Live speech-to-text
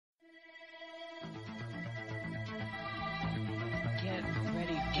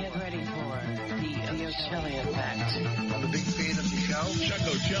O'Celli Effect. I'm a big fan of the show. Chuck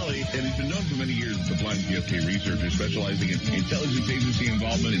O'Celli, and he's been known for many years as a blind PFK researcher specializing in intelligence agency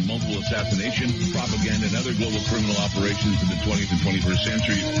involvement in multiple assassination, propaganda, and other global criminal operations in the 20th and 21st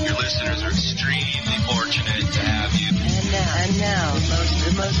century. Your listeners are extremely fortunate to have you. And now,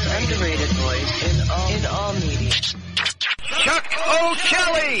 the most underrated voice in all media. Chuck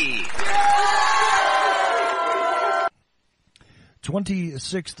O'Celli!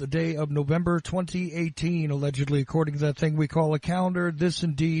 26th day of November 2018, allegedly, according to that thing we call a calendar. This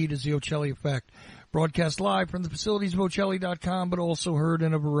indeed is the O'Celli Effect. Broadcast live from the facilities of O'Celli.com, but also heard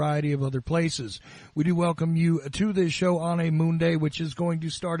in a variety of other places. We do welcome you to this show on a moon day, which is going to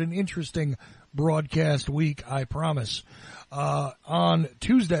start an interesting broadcast week, I promise. On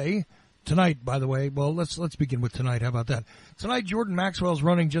Tuesday, tonight, by the way, well, let's begin with tonight. How about that? Tonight, Jordan Maxwell's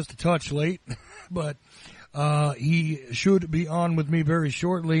running just a touch late, but he should be on with me very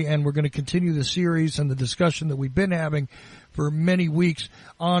shortly, and we're going to continue the series and the discussion that we've been having for many weeks.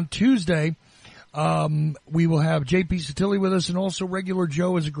 On Tuesday, we will have J.P. Satilli with us, and also regular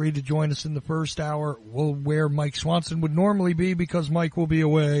Joe has agreed to join us in the first hour, where Mike Swanson would normally be, because Mike will be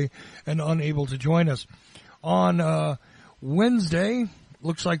away and unable to join us. On Wednesday,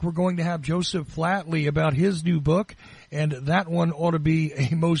 looks like we're going to have Joseph Flatley about his new book, and that one ought to be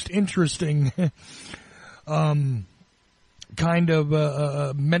a most interesting kind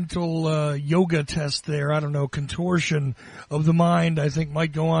of mental yoga test there. I don't know, contortion of the mind, I think,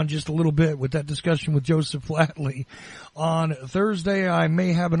 might go on just a little bit with that discussion with Joseph Flatley. On Thursday, I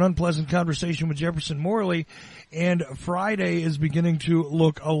may have an unpleasant conversation with Jefferson Morley, and Friday is beginning to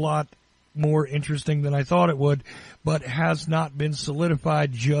look a lot more interesting than I thought it would, but has not been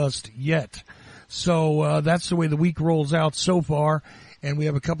solidified just yet. So that's the way the week rolls out so far, and we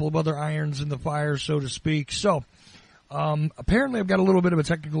have a couple of other irons in the fire, so to speak. So apparently I've got a little bit of a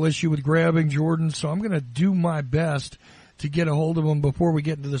technical issue with grabbing Jordan, so I'm going to do my best to get a hold of him before we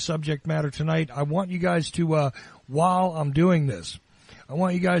get into the subject matter tonight. I want you guys to, while I'm doing this, I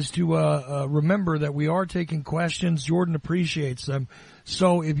want you guys to remember that we are taking questions. Jordan appreciates them.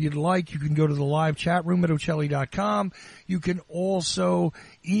 So if you'd like, you can go to the live chat room at O'Celli.com. You can also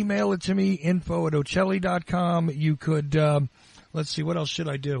email it to me, info@O'Celli.com. You could, let's see, what else should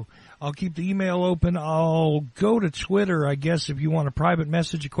I do? I'll keep the email open. I'll go to Twitter, I guess, if you want a private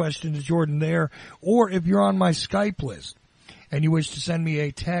message, a question to Jordan there. Or if you're on my Skype list and you wish to send me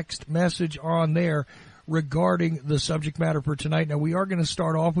a text message on there regarding the subject matter for tonight. Now, we are going to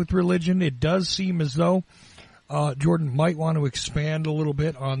start off with religion. It does seem as though Jordan might want to expand a little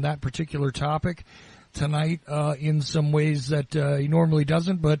bit on that particular topic tonight in some ways that he normally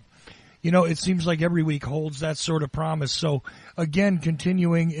doesn't. But, you know, it seems like every week holds that sort of promise. So, again,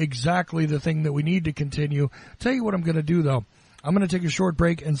 continuing exactly the thing that we need to continue. Tell you what I'm going to do, though. I'm going to take a short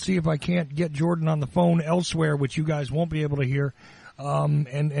break and see if I can't get Jordan on the phone elsewhere, which you guys won't be able to hear,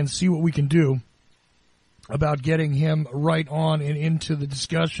 and see what we can do about getting him right on and into the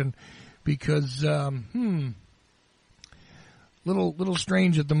discussion, because little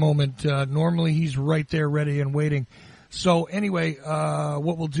strange at the moment. Normally he's right there ready and waiting. So anyway,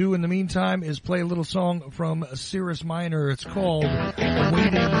 what we'll do in the meantime is play a little song from Cirrus Minor. It's called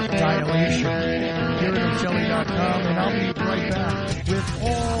Awaiting Dilation. Here at O'Celli.com, and I'll be right back with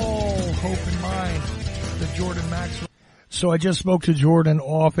all hope in mind that Jordan Maxwell. So I just spoke to Jordan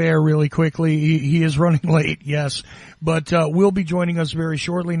off air really quickly. He is running late, yes, but will be joining us very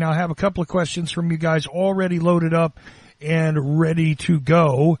shortly. Now I have a couple of questions from you guys already loaded up and ready to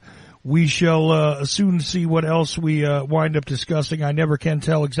go. We shall soon see what else we wind up discussing. I never can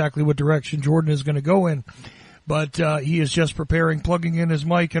tell exactly what direction Jordan is going to go in, but he is just preparing, plugging in his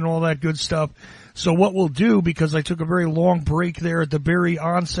mic and all that good stuff. So what we'll do, because I took a very long break there at the very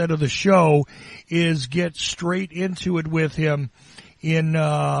onset of the show, is get straight into it with him in,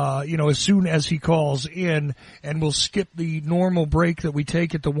 as soon as he calls in, and we'll skip the normal break that we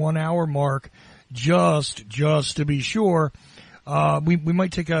take at the 1 hour mark, just to be sure. We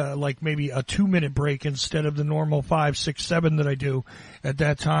might take maybe a 2-minute break instead of the normal 5, 6, 7 that I do at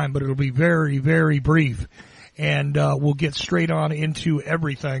that time, but it'll be very, very brief, and we'll get straight on into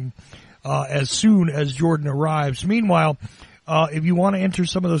everything as soon as Jordan arrives. Meanwhile, if you want to enter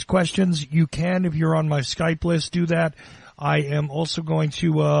some of those questions, you can. If you're on my Skype list, do that. I am also going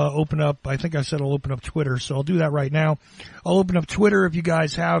to open up, I think I said I'll open up Twitter, so I'll do that right now. I'll open up Twitter if you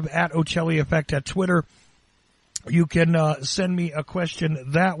guys have, at O'Celli Effect at Twitter. You can send me a question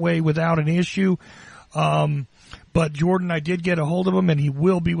that way without an issue. But Jordan, I did get a hold of him, and he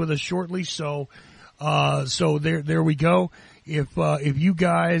will be with us shortly. So there we go. If you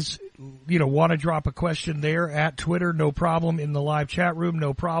guys want to drop a question there at Twitter, no problem. In the live chat room,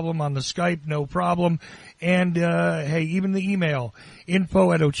 no problem. On the Skype, no problem. And, hey, even the email,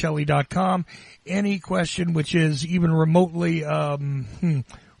 info@ocelli.com. Any question which is even remotely,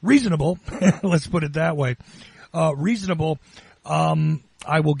 reasonable, let's put it that way, reasonable,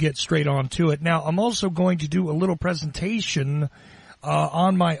 I will get straight on to it. Now, I'm also going to do a little presentation,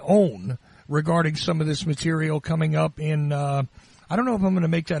 on my own regarding some of this material coming up in, I don't know if I'm going to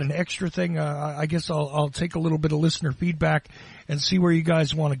make that an extra thing. I guess I'll take a little bit of listener feedback and see where you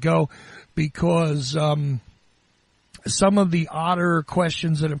guys want to go, because some of the odder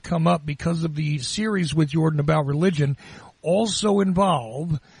questions that have come up because of the series with Jordan about religion also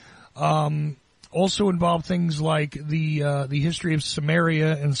involve things like the history of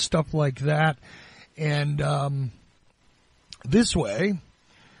Samaria and stuff like that. And this way,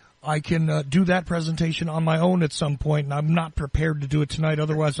 I can do that presentation on my own at some point, and I'm not prepared to do it tonight.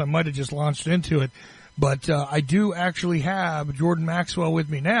 Otherwise, I might have just launched into it. But I do actually have Jordan Maxwell with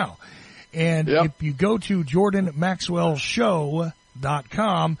me now. And if you go to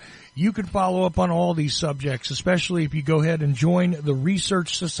jordanmaxwellshow.com, you can follow up on all these subjects, especially if you go ahead and join the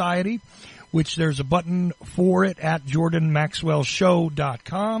Research Society, which there's a button for it at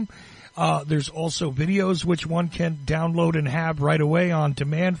jordanmaxwellshow.com. There's also videos which one can download and have right away on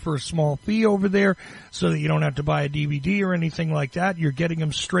demand for a small fee over there, so that you don't have to buy a DVD or anything like that. You're getting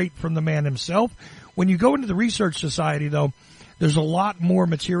them straight from the man himself. When you go into the Research Society, though, there's a lot more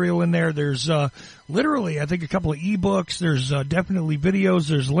material in there. There's literally, I think, a couple of ebooks. There's definitely videos.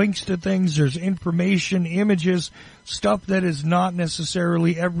 There's links to things. There's information, images, stuff that is not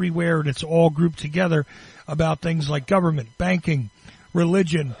necessarily everywhere, and it's all grouped together about things like government, banking,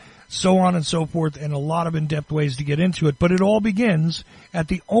 religion, so on and so forth, and a lot of in-depth ways to get into it. But it all begins at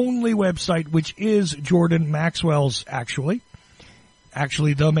the only website, which is Jordan Maxwell's, actually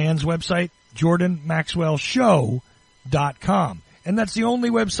the man's website, jordanmaxwellshow.com. And that's the only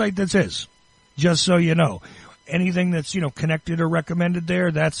website that's his, just so you know. Anything that's, connected or recommended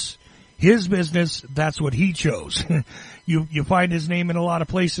there, that's his business. That's what he chose. You find his name in a lot of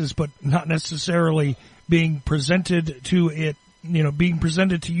places, but not necessarily being presented to it, being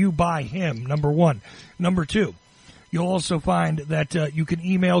presented to you by him, number one. Number two, you'll also find that you can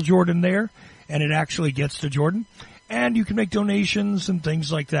email Jordan there, and it actually gets to Jordan. And you can make donations and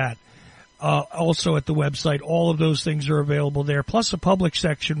things like that. Also at the website, all of those things are available there, plus a public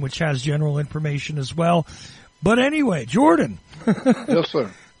section which has general information as well. But anyway, Jordan. Yes, sir.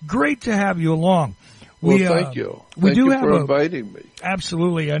 Great to have you along. Well, thank you. Thank you for inviting me.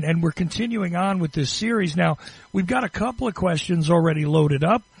 Absolutely, and we're continuing on with this series. Now, we've got a couple of questions already loaded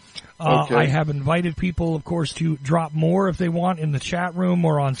up. Okay. I have invited people, of course, to drop more if they want in the chat room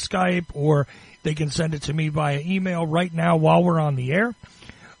or on Skype, or they can send it to me via email right now while we're on the air.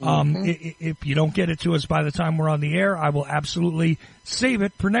 If you don't get it to us by the time we're on the air, I will absolutely save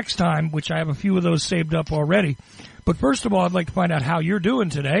it for next time, which I have a few of those saved up already. But first of all, I'd like to find out how you're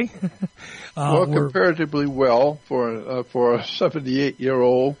doing today. Well, comparatively well for a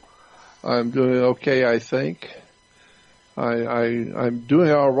 78-year-old. I'm doing okay, I think. I'm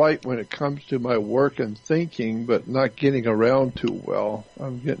doing all right when it comes to my work and thinking, but not getting around too well.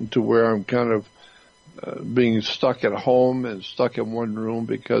 I'm getting to where I'm kind of being stuck at home and stuck in one room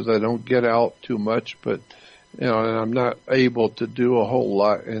because I don't get out too much, but and I'm not able to do a whole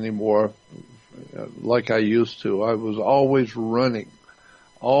lot anymore like I used to. I was always running.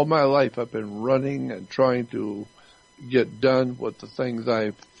 All my life I've been running and trying to get done with the things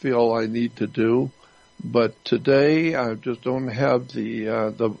I feel I need to do. But today I just don't have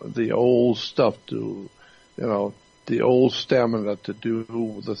the old stuff to, the old stamina to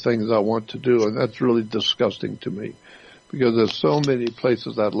do the things I want to do, and that's really disgusting to me because there's so many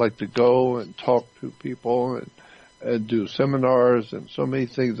places I'd like to go and talk to people and do seminars and so many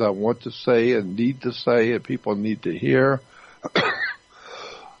things I want to say and need to say and people need to hear.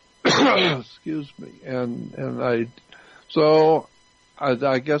 Excuse me.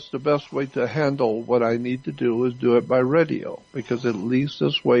 I guess the best way to handle what I need to do is do it by radio, because at least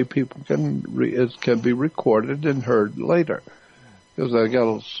this way people it can be recorded and heard later. Because I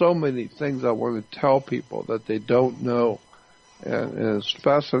got so many things I want to tell people that they don't know, and it's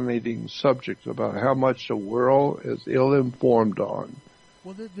fascinating subjects about how much the world is ill-informed on.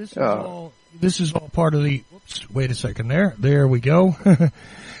 Well, this is all part of the. Whoops! Wait a second. There we go.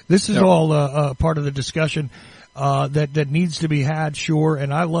 This is all part of the discussion. That needs to be had, sure,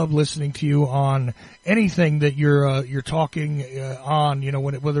 and I love listening to you on anything that you're talking on,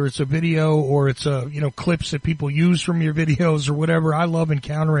 whether it's a video or it's clips that people use from your videos or whatever. I love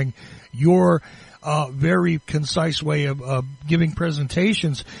encountering your very concise way of giving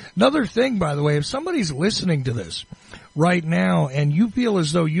presentations. Another thing, by the way, if somebody's listening to this right now and you feel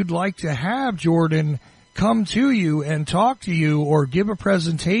as though you'd like to have Jordan come to you and talk to you or give a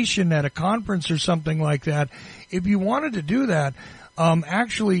presentation at a conference or something like that, if you wanted to do that,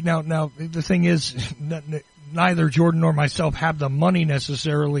 actually, now the thing is, neither Jordan nor myself have the money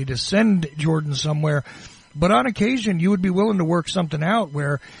necessarily to send Jordan somewhere, but on occasion you would be willing to work something out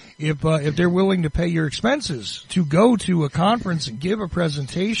where if they're willing to pay your expenses to go to a conference and give a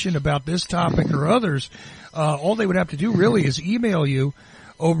presentation about this topic or others, all they would have to do really is email you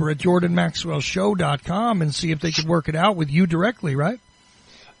over at jordanmaxwellshow.com and see if they could work it out with you directly, right?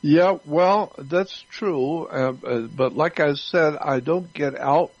 Yeah, well, that's true. But like I said, I don't get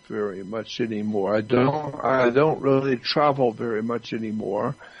out very much anymore. I don't really travel very much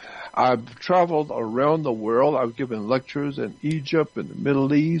anymore. I've traveled around the world. I've given lectures in Egypt and the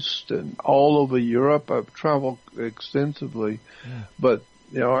Middle East and all over Europe. I've traveled extensively. Yeah. But,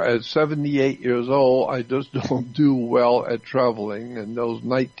 at 78 years old, I just don't do well at traveling, and those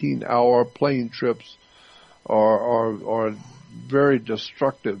 19-hour plane trips are very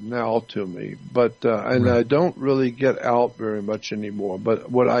destructive now to me. But and I don't really get out very much anymore. But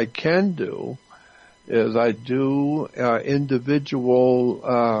what I can do is I do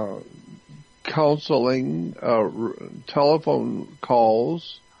individual counseling, telephone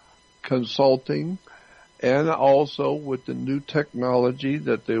calls, consulting, and also with the new technology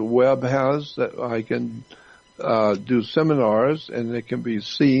that the web has, that I can do seminars and it can be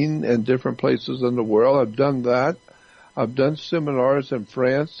seen in different places in the world. I've done that. I've done seminars in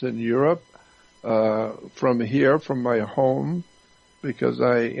France and Europe from here, from my home, because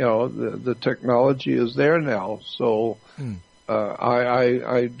the technology is there now. So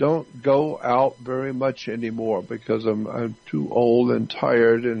I don't go out very much anymore because I'm too old and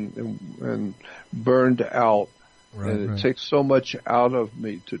tired and burned out. Right, and it takes so much out of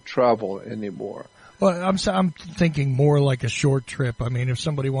me to travel anymore. Well, I'm thinking more like a short trip. I mean, if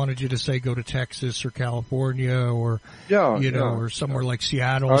somebody wanted you to say go to Texas or California or or somewhere like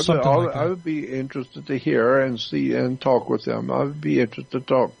Seattle, something like that. I would be interested to hear and see and talk with them. I would be interested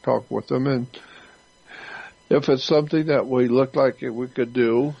to talk with them, and if it's something that we look like we could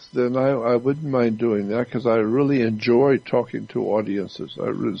do, then I wouldn't mind doing that because I really enjoy talking to audiences.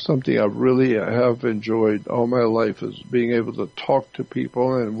 Something I really have enjoyed all my life is being able to talk to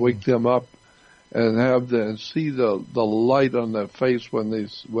people and wake them up and see the light on their face when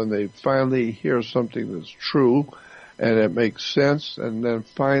they finally hear something that's true and it makes sense, and then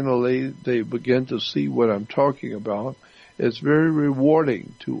finally they begin to see what I'm talking about. It's very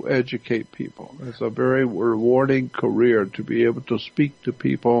rewarding to educate people. It's a very rewarding career to be able to speak to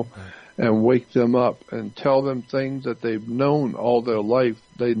people and wake them up and tell them things that they've known all their life.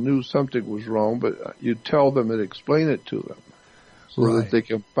 They knew something was wrong, but you tell them and explain it to them so that they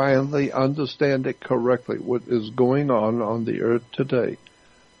can finally understand it correctly, what is going on the earth today.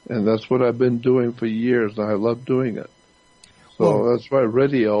 And that's what I've been doing for years, and I love doing it. So that's why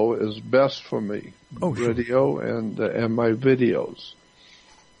radio is best for me. Radio and my videos.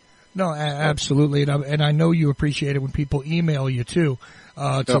 No, absolutely, and I know you appreciate it when people email you too,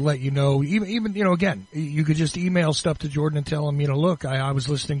 to let you know. Even again, you could just email stuff to Jordan and tell him, look, I was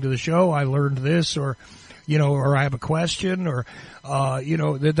listening to the show, I learned this, or or I have a question, or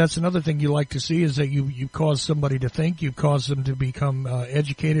that's another thing you like to see is that you cause somebody to think, you cause them to become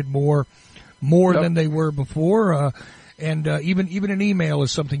educated more than they were before. And even an email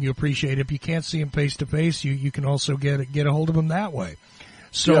is something you appreciate. If you can't see them face to face, you can also get a hold of them that way.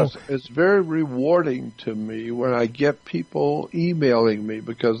 So yes, it's very rewarding to me when I get people emailing me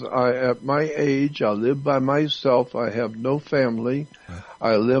because at my age, I live by myself. I have no family.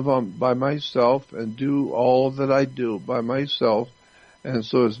 I live by myself and do all that I do by myself, and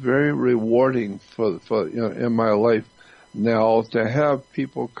so it's very rewarding for in my life now to have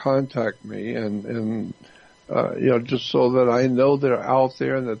people contact me and just so that I know they're out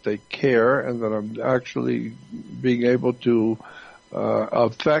there and that they care and that I'm actually being able to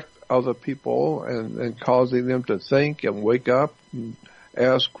affect other people and causing them to think and wake up and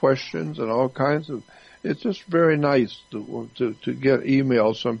ask questions and all kinds of. It's just very nice to get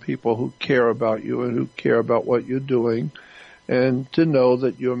emails from people who care about you and who care about what you're doing, and to know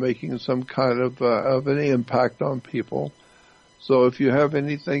that you're making some kind of an impact on people. So if you have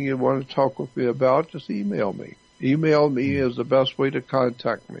anything you want to talk with me about, just email me. Email me is the best way to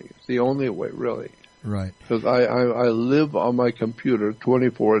contact me. It's the only way, really. Right. Because I live on my computer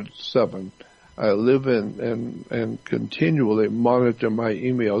 24/7. I live and continually monitor my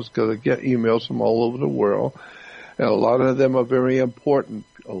emails because I get emails from all over the world. And a lot of them are very important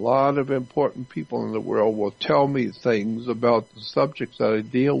A lot of important people in the world will tell me things about the subjects that I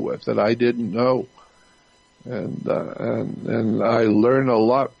deal with that I didn't know. And I learn a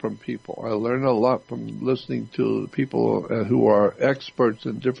lot from people. I learn a lot from listening to people who are experts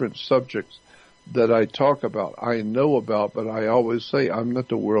in different subjects that I talk about, I know about, but I always say I'm not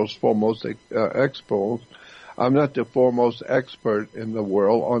the world's foremost expert. I'm not the foremost expert in the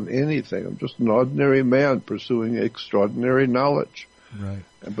world on anything. I'm just an ordinary man pursuing extraordinary knowledge. Right.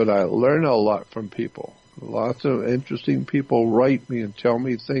 But I learn a lot from people. Lots of interesting people write me and tell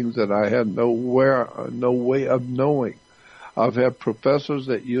me things that I had no way of knowing. I've had professors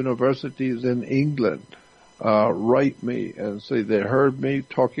at universities in England write me and say they heard me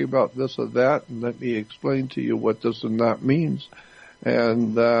talking about this or that, and let me explain to you what this and that means.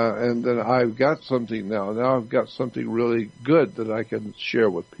 And then I've got something now. Now I've got something really good that I can share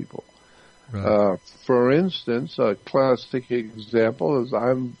with people. Right. For instance, a classic example is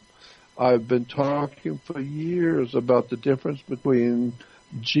I've been talking for years about the difference between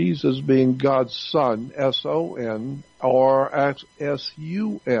Jesus being God's Son, S-O-N, or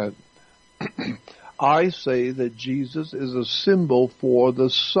S-U-N. I say that Jesus is a symbol for the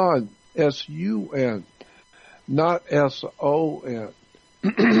Son, S-U-N, not S-O-N.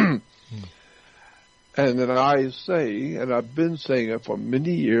 And then I say, and I've been saying it for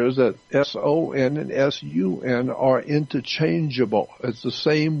many years, that S-O-N and S-U-N are interchangeable. It's the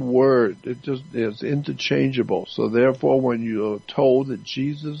same word. It just is interchangeable. So therefore, when you're told that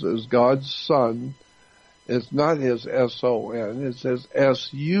Jesus is God's Son, it's not his S-O-N, it says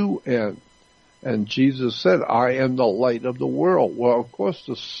S-U-N. And Jesus said, I am the light of the world. Well, of course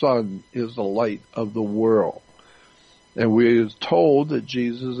the Son is the light of the world. And we're told that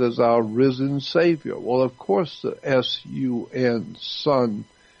Jesus is our risen Savior. Well, of course the S-U-N, Son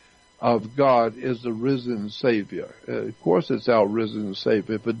of God, is the risen Savior. Of course it's our risen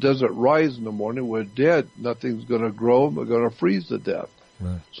Savior. If it doesn't rise in the morning, we're dead. Nothing's going to grow. We're going to freeze to death.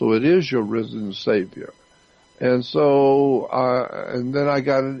 Right. So it is your risen Savior. And so, and then I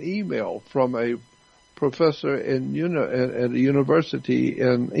got an email from a professor at a university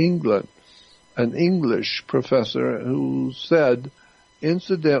in England, an English professor, who said,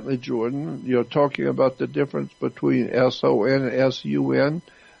 incidentally, Jordan, you're talking about the difference between S-O-N and S-U-N.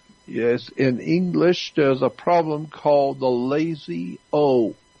 Yes, in English, there's a problem called the lazy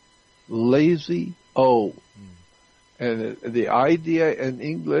O. Lazy O. And the idea in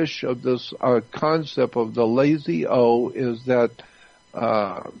English of this concept of the lazy O is that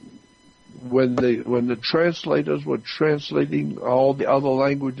when the translators were translating all the other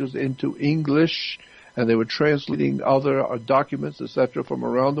languages into English, and they were translating other documents, etc., from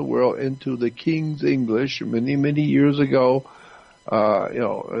around the world into the King's English many, many years ago,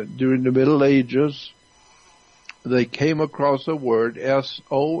 during the Middle Ages, they came across a word,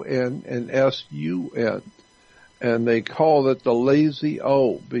 S-O-N and S-U-N. And they called it the lazy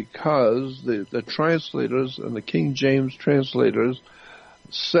O because the translators and the King James translators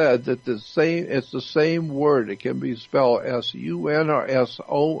said that it's the same word. It can be spelled S-U-N or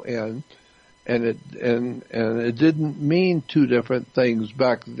S-O-N, and it didn't mean two different things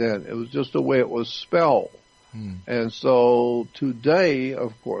back then. It was just the way it was spelled. And so today,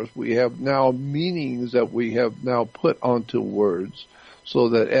 of course, we have now meanings that we have now put onto words. So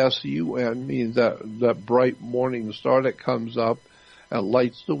that S-U-N means that bright morning star that comes up and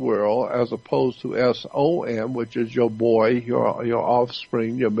lights the world, as opposed to S-O-N, which is your boy, your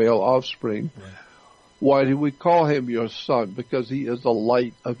offspring, your male offspring. Right. Why do we call him your son? Because he is the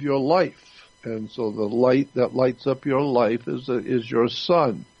light of your life. And so the light that lights up your life is your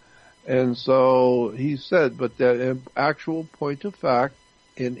son. And so he said, but the actual point of fact,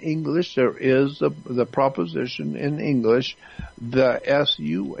 in English, there is the proposition in English, the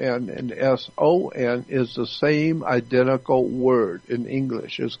S-U-N and S-O-N is the same identical word in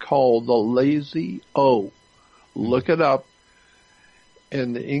English. It's called the lazy O. Look it up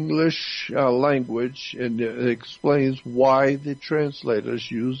in the English language, and it explains why the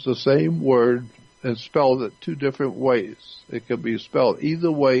translators use the same word and spelled it two different ways. It can be spelled either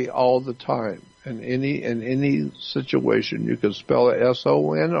way all the time. In any situation, you can spell it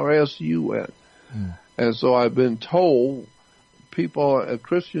S-O-N or S-U-N. And so I've been told,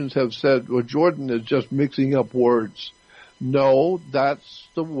 Christians have said, well, Jordan is just mixing up words. No, that's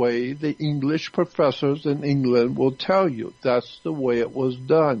the way the English professors in England will tell you. That's the way it was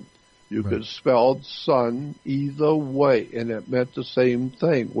done. You could spell son either way, and it meant the same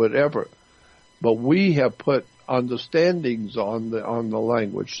thing, whatever. But we have put understandings on the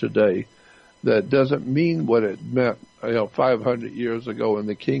language today that doesn't mean what it meant 500 years ago in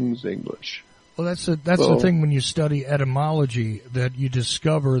the King's English. Well, that's the thing when you study etymology, that you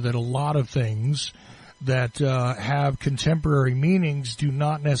discover that a lot of things that have contemporary meanings do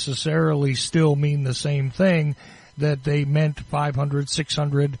not necessarily still mean the same thing that they meant 500,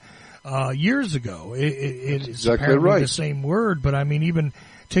 600 years ago. It's exactly apparently right. the same word, but I mean, even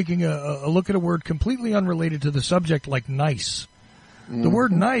taking a look at a word completely unrelated to the subject, like nice. The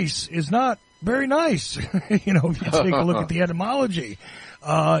word nice is not very nice. If you take a look at the etymology,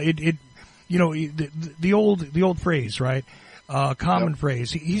 the old phrase, right? Common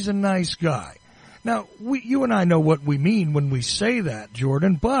phrase. He's a nice guy. Now, you and I know what we mean when we say that,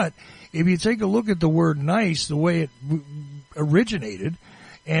 Jordan, but if you take a look at the word nice, the way it originated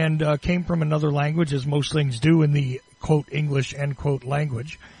and came from another language, as most things do in the quote English end quote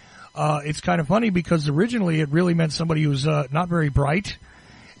language, it's kind of funny because originally it really meant somebody who's not very bright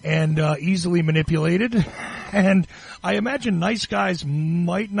and easily manipulated. And I imagine nice guys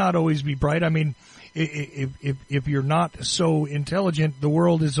might not always be bright. I mean, if you're not so intelligent, the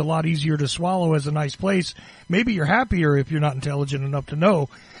world is a lot easier to swallow as a nice place. Maybe you're happier if you're not intelligent enough to know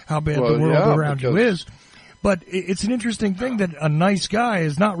how bad the world around you is. But it's an interesting thing that a nice guy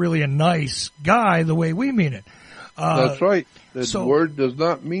is not really a nice guy the way we mean it. That's right. The word does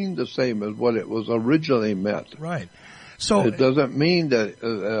not mean the same as what it was originally meant. Right. So it doesn't mean that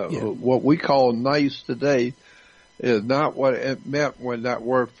what we call nice today is not what it meant when that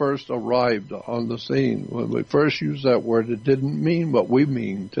word first arrived on the scene. When we first used that word, it didn't mean what we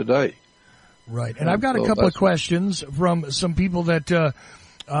mean today. Right. And I've got a couple of questions from some people that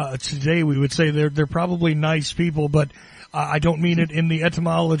today we would say they're probably nice people, but I don't mean it in the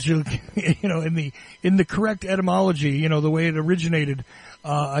etymology, in the correct etymology, the way it originated.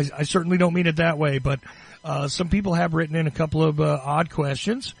 I certainly don't mean it that way, but some people have written in a couple of odd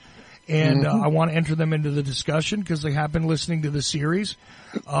questions. And I want to enter them into the discussion because they have been listening to the series.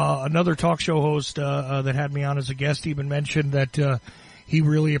 Another talk show host that had me on as a guest even mentioned that he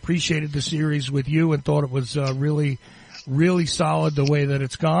really appreciated the series with you and thought it was really, really solid the way that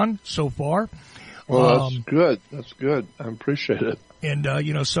it's gone so far. Well, that's good. That's good. I appreciate it. And,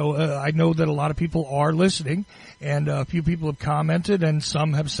 so I know that a lot of people are listening, and a few people have commented, and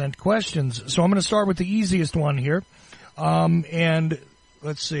some have sent questions. So I'm going to start with the easiest one here. And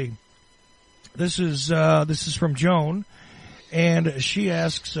let's see. This is from Joan, and she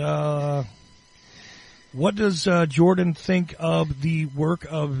asks, what does Jordan think of the work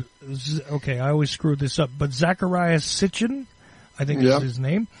of, I always screw this up, but Zecharia Sitchin, I think is his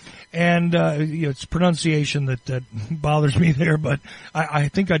name, and it's pronunciation that bothers me there, but I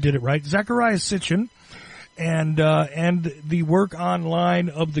think I did it right. Zecharia Sitchin, and the work online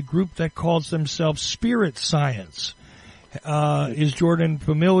of the group that calls themselves Spirit Science. Is Jordan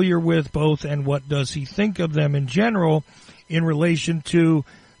familiar with both, and what does he think of them in general in relation to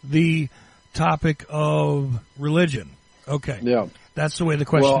the topic of religion? Okay. Yeah. That's the way the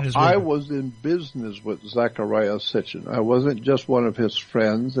question is written. I was in business with Zecharia Sitchin. I wasn't just one of his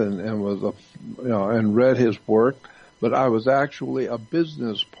friends and was and read his work, but I was actually a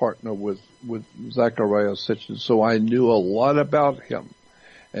business partner with Zecharia Sitchin, so I knew a lot about him.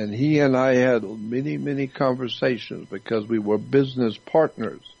 And he and I had many, many conversations because we were business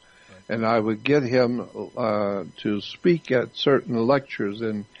partners. And I would get him to speak at certain lectures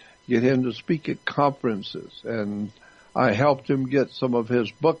and get him to speak at conferences. And I helped him get some of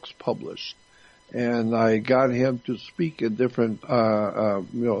his books published. And I got him to speak in different,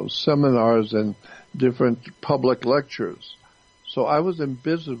 seminars and different public lectures. So I was in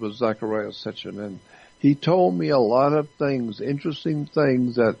business with Zecharia Sitchin, and he told me a lot of things, interesting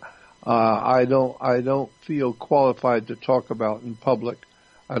things that I don't feel qualified to talk about in public.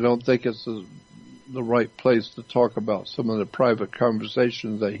 I don't think it's the right place to talk about some of the private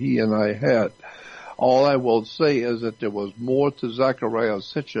conversations that he and I had. All I will say is that there was more to Zecharia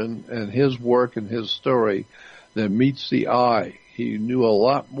Sitchin and his work and his story than meets the eye. He knew a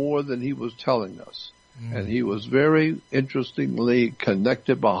lot more than he was telling us. And he was very interestingly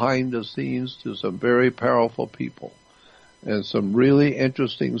connected behind the scenes to some very powerful people. And some really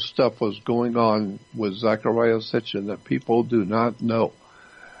interesting stuff was going on with Zecharia Sitchin that people do not know.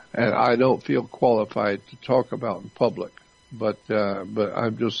 And I don't feel qualified to talk about in public. But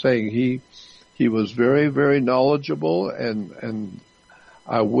I'm just saying he was very, very knowledgeable, and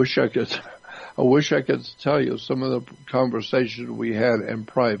I wish I could tell you some of the conversations we had in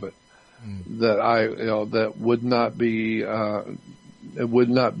private. That would not be it would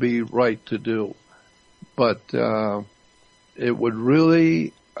not be right to do, but it would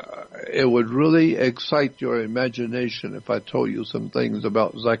really excite your imagination if I told you some things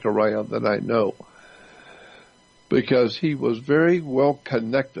about Zecharia that I know. because he was very well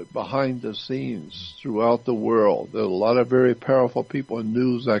connected behind the scenes throughout the world. There were a lot of very powerful people who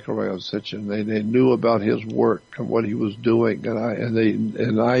knew Zecharia Sitchin. They knew about his work and what he was doing, and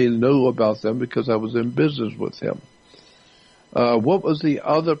I knew about them because I was in business with him. What was the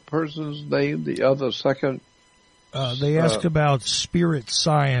other person's name? The other second? They asked about Spirit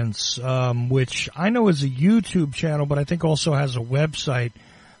Science, which I know is a YouTube channel, but I think also has a website,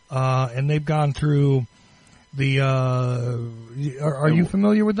 and they've gone through the, are you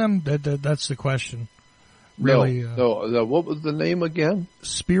familiar with them? That's the question. Really? No. What was the name again?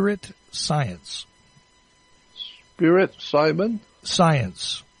 Spirit Science. Spirit Simon?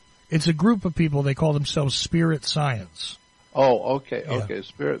 Science. It's a group of people. They call themselves Spirit Science. Oh, okay, Yeah. okay.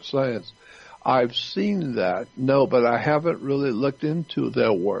 Spirit Science. I've seen that. No, but I haven't really looked into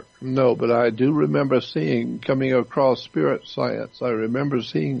their work. No, but I do remember coming across Spirit Science. I remember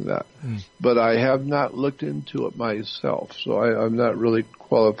seeing that. But I have not looked into it myself, so I'm not really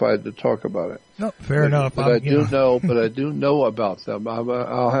qualified to talk about it. No, fair enough. But I do know about them.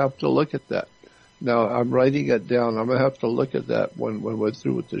 I'll have to look at that. Now, I'm writing it down. I'm going to have to look at that when we're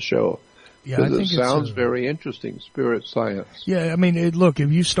through with the show. Yeah, I think it sounds very interesting, Spirit Science. Yeah, I mean, look,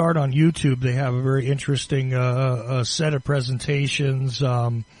 if you start on YouTube, they have a very interesting set of presentations.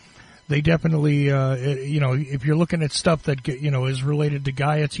 They definitely, if you're looking at stuff that, is related to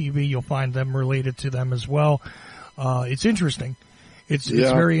Gaia TV, you'll find them related to them as well. It's interesting. It's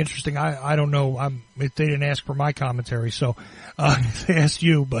very interesting. I don't know. They didn't ask for my commentary, so they asked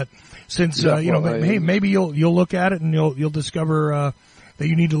you. But since maybe you'll look at it and you'll discover that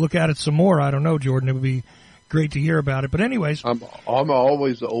you need to look at it some more. I don't know, Jordan. It would be great to hear about it. But anyways, I'm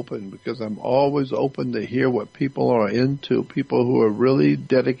always open because I'm always open to hear what people are into. People who have really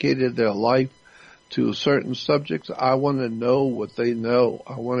dedicated their life to certain subjects. I want to know what they know.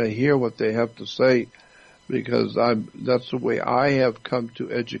 I want to hear what they have to say because that's the way I have come to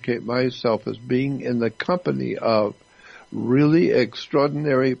educate myself, as being in the company of really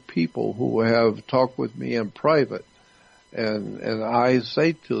extraordinary people who have talked with me in private. And I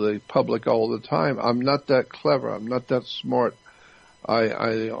say to the public all the time, I'm not that clever. I'm not that smart.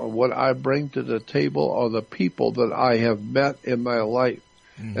 What I bring to the table are the people that I have met in my life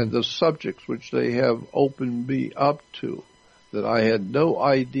and the subjects which they have opened me up to that I had no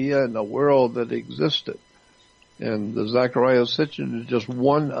idea in the world that existed. And the Zecharia Sitchin is just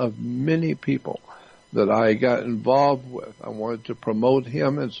one of many people that I got involved with. I wanted to promote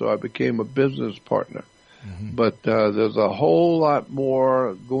him, and so I became a business partner. But there's a whole lot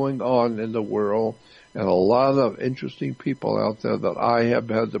more going on in the world and a lot of interesting people out there that I have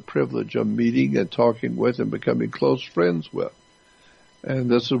had the privilege of meeting and talking with and becoming close friends with. And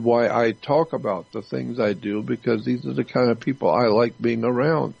this is why I talk about the things I do, because these are the kind of people I like being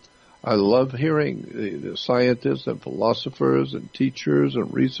around. I love hearing the scientists and philosophers and teachers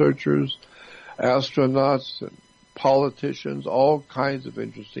and researchers, astronauts and politicians, all kinds of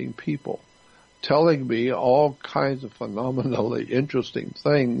interesting people, telling me all kinds of phenomenally interesting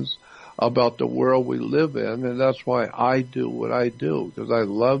things about the world we live in, and that's why I do what I do, because I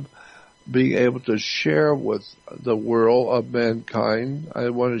love being able to share with the world of mankind.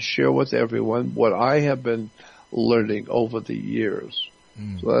 I want to share with everyone what I have been learning over the years.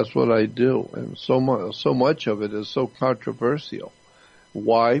 So that's what I do, and so much of it is so controversial.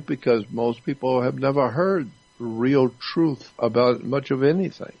 Why? Because most people have never heard real truth about much of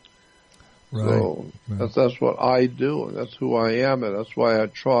anything. Right. So that's what I do, and that's who I am, and that's why I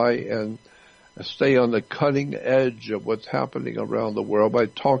try and stay on the cutting edge of what's happening around the world by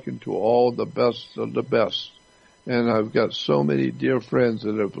talking to all the best of the best. And I've got so many dear friends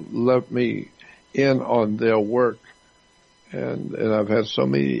that have let me in on their work, and I've had so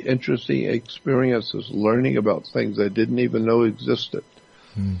many interesting experiences learning about things I didn't even know existed.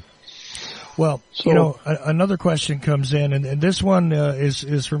 Well, another question comes in, and this one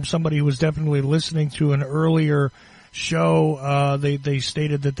is from somebody who was definitely listening to an earlier show. They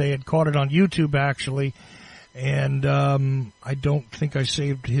stated that they had caught it on YouTube, actually, and I don't think I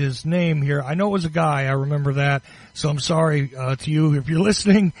saved his name here. I know it was a guy. I remember that, so I'm sorry to you if you're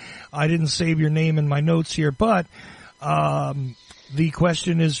listening. I didn't save your name in my notes here, but the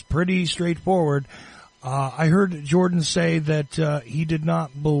question is pretty straightforward. I heard Jordan say that he did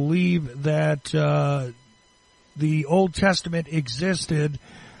not believe that the Old Testament existed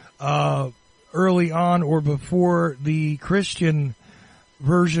early on or before the Christian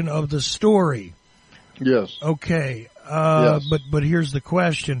version of the story. Yes. Okay. Yes. But here's the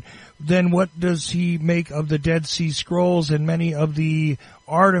question. Then what does he make of the Dead Sea Scrolls and many of the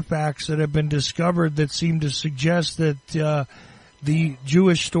artifacts that have been discovered that seem to suggest that the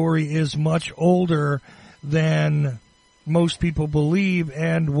Jewish story is much older than most people believe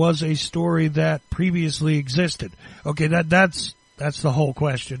and was a story that previously existed. Okay, that's the whole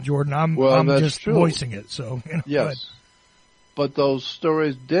question, Jordan. I'm just true. Voicing it. So yes, but those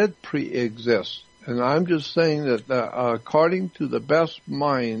stories did pre-exist, and I'm just saying that according to the best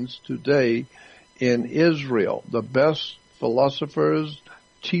minds today in Israel, the best philosophers,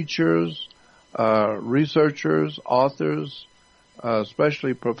 teachers, researchers, authors,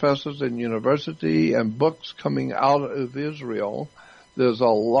 especially professors in university and books coming out of Israel, there's a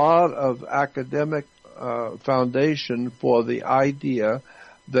lot of academic foundation for the idea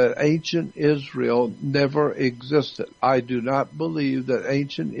that ancient Israel never existed. I do not believe that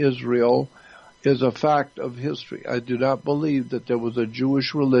ancient Israel is a fact of history. I do not believe that there was a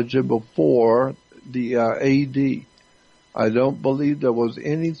Jewish religion before the AD. I don't believe there was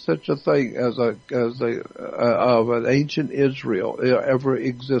any such a thing as of an ancient Israel ever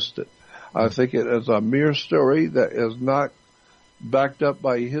existed. I think it is a mere story that is not backed up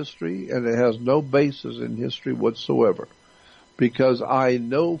by history, and it has no basis in history whatsoever. Because I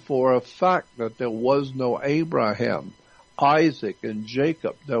know for a fact that there was no Abraham, Isaac, and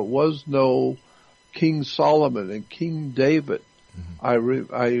Jacob. There was no King Solomon and King David. I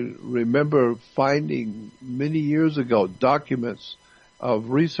remember finding many years ago documents of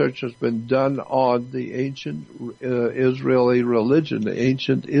research that's been done on the ancient Israeli religion, the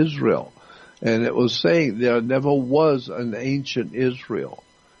ancient Israel. And it was saying there never was an ancient Israel.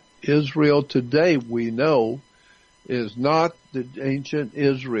 Israel today, we know, is not the ancient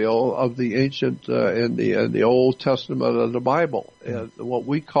Israel of the ancient in the Old Testament of the Bible. And what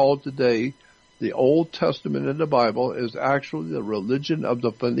we call today the Old Testament in the Bible is actually the religion of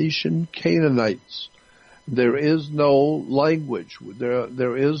the Phoenician Canaanites. There is no language.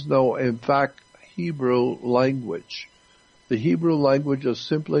 There is no, in fact, Hebrew language. The Hebrew language is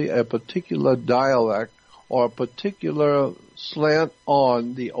simply a particular dialect or a particular slant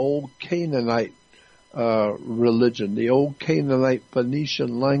on the old Canaanite religion, the old Canaanite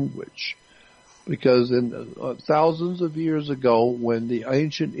Phoenician language. Because in thousands of years ago, when the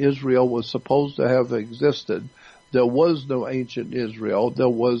ancient Israel was supposed to have existed, there was no ancient Israel. There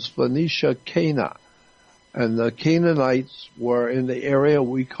was Phoenicia, Cana. And the Canaanites were in the area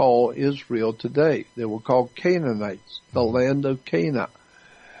we call Israel today. They were called Canaanites, the land of Cana.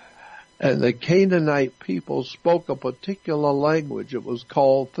 And the Canaanite people spoke a particular language. It was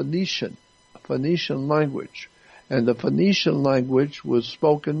called Phoenician language. And the Phoenician language was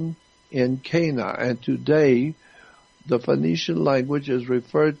spoken in Cana, and today the Phoenician language is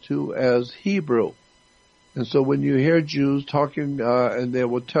referred to as Hebrew. And so when you hear Jews talking, and they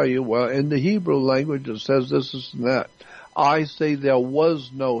will tell you, well, in the Hebrew language it says this and that. I say there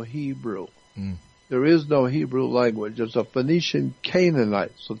was no Hebrew. There is no Hebrew language. It's a Phoenician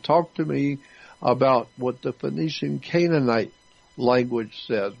Canaanite. So talk to me about what the Phoenician Canaanite language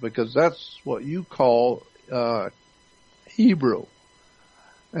says, because that's what you call Hebrew.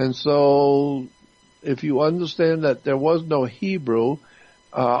 And so if you understand that there was no Hebrew,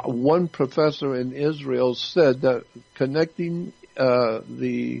 one professor in Israel said that connecting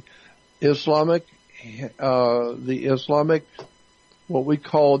the Islamic, what we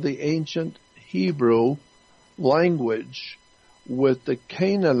call the ancient Hebrew language with the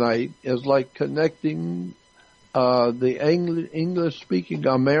Canaanite is like connecting the English-speaking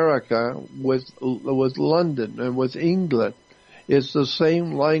America with London and with England. It's the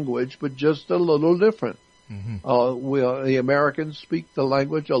same language, but just a little different. The Americans speak the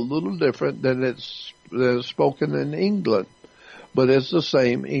language a little different than it's spoken in England, but it's the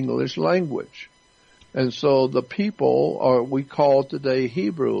same English language. And so the people, or we call today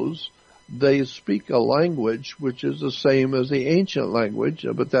Hebrews, they speak a language which is the same as the ancient language,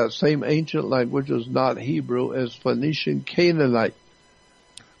 but that same ancient language is not Hebrew, it's Phoenician Canaanite.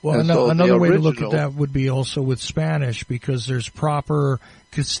 Well, another way to look at that would be also with Spanish, because there's proper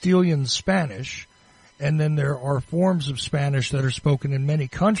Castilian Spanish, and then there are forms of Spanish that are spoken in many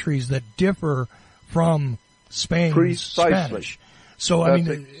countries that differ from Spain's Spanish. So, that's I mean,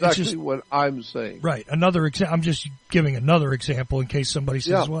 exactly it's just what I'm saying. Right. I'm just giving another example in case somebody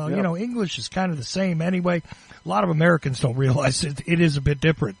says, English is kind of the same anyway. A lot of Americans don't realize it is a bit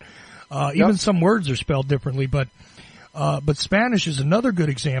different. Even some words are spelled differently, but Spanish is another good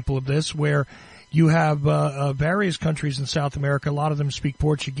example of this, where you have various countries in South America. A lot of them speak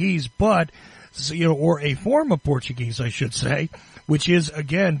Portuguese, or a form of Portuguese, I should say, which is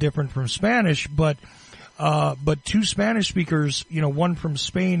again different from Spanish. But two Spanish speakers, one from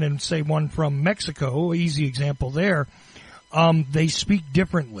Spain and say one from Mexico, easy example there. They speak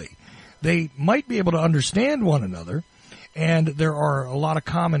differently. They might be able to understand one another, And there are a lot of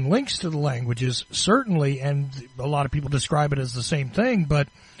common links to the languages, certainly, and a lot of people describe it as the same thing, but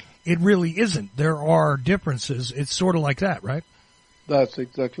it really isn't. There are differences. It's sort of like that, right? That's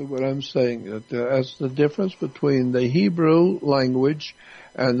exactly what I'm saying. That's the difference between the Hebrew language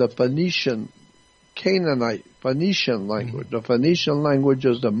and the Phoenician language. The Phoenician language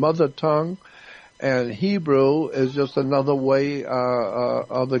is the mother tongue, and Hebrew is just another way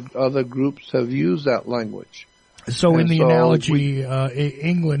other groups have used that language. So in the analogy,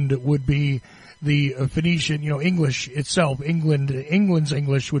 England would be the Phoenician, English itself. England's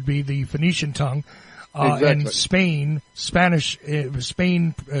English would be the Phoenician tongue. Exactly. And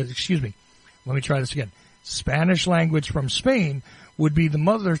let me try this again. Spanish language from Spain would be the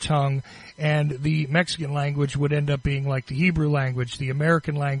mother tongue, and the Mexican language would end up being like the Hebrew language. The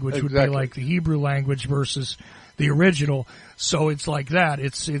American language would be like the Hebrew language versus the original. So it's like that.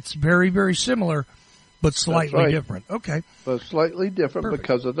 It's very, very similar, but slightly different. Okay. But slightly different. Perfect.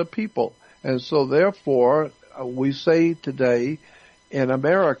 Because of the people. And so therefore, we say today, in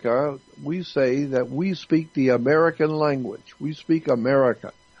America, we say that we speak the American language. We speak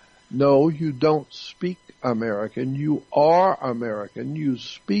American. No, you don't speak American. You are American. You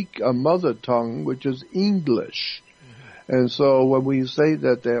speak a mother tongue, which is English. Mm-hmm. And so when we say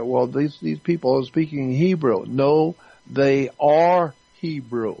that, these people are speaking Hebrew. No, they are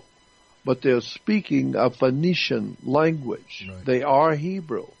Hebrew. But they're speaking a Phoenician language. Right. They are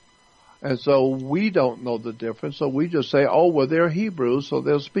Hebrew. And so we don't know the difference, so we just say, they're Hebrews, so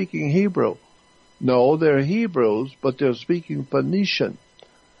they're speaking Hebrew. No, they're Hebrews, but they're speaking Phoenician.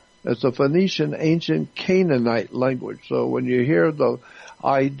 It's a Phoenician ancient Canaanite language. So when you hear the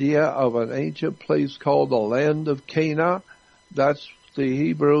idea of an ancient place called the land of Cana, that's the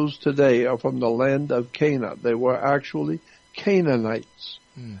Hebrews today are from the land of Cana. They were actually Canaanites.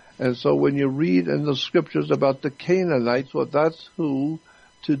 And so when you read in the scriptures about the Canaanites, that's who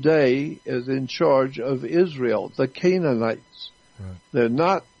today is in charge of Israel, the Canaanites. Right.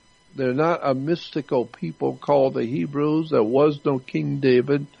 They're not a mystical people called the Hebrews. There was no King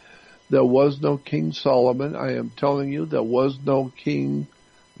David. There was no King Solomon. I am telling you, there was no king.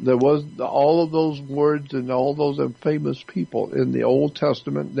 There was all of those words and all those famous people in the Old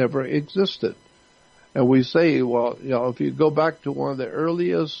Testament never existed. And we say, if you go back to one of the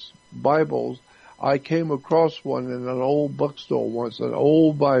earliest Bibles, I came across one in an old bookstore once, an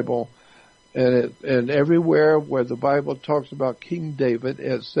old Bible, and everywhere where the Bible talks about King David,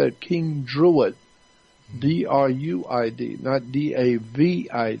 it said King Druid, D-R-U-I-D, not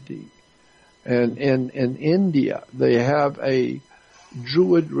D-A-V-I-D. And in India, they have a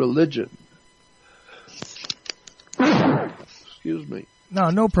Druid religion. Excuse me.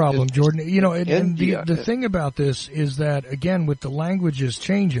 No problem, Jordan. And the thing about this is that, again, with the languages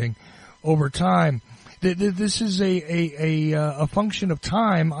changing over time, this is a function of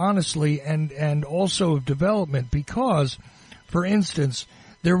time, honestly, and also of development. Because, for instance,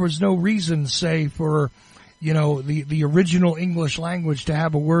 there was no reason, say, for the original English language to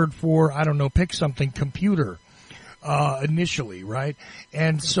have a word for, pick something, computer, initially, right?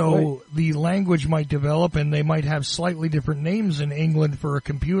 And so the language might develop, and they might have slightly different names in England for a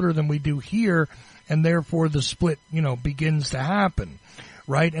computer than we do here, and therefore the split, begins to happen.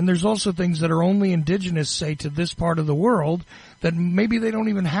 Right? And there's also things that are only indigenous, say, to this part of the world that maybe they don't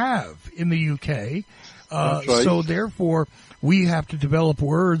even have in the UK. So therefore, we have to develop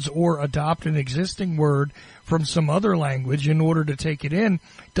words or adopt an existing word from some other language in order to take it in.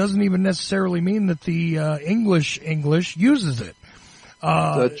 Doesn't even necessarily mean that the English uses it.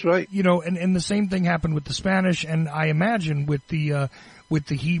 That's right. And the same thing happened with the Spanish, and I imagine with the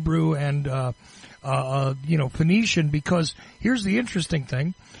Hebrew and Phoenician, because here's the interesting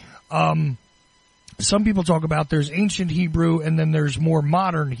thing. Some people talk about there's ancient Hebrew and then there's more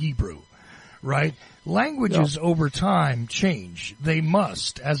modern Hebrew, right? Languages over time change. They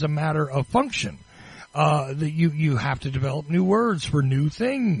must, as a matter of function. You have to develop new words for new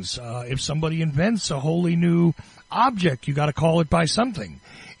things. If somebody invents a wholly new object, you got to call it by something.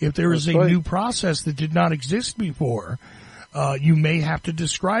 If there is a new process that did not exist before, you may have to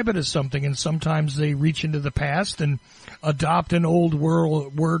describe it as something, and sometimes they reach into the past and adopt an old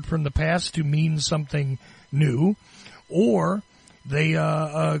word from the past to mean something new, or they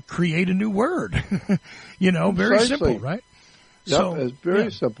create a new word. Very simple, right? Yeah, So, it's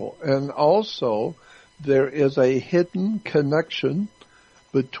very simple. And also, there is a hidden connection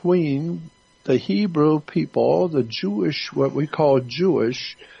between the Hebrew people, the Jewish, what we call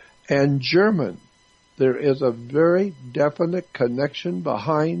Jewish, and German. There is a very definite connection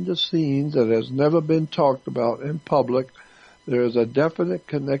behind the scenes that has never been talked about in public. There is a definite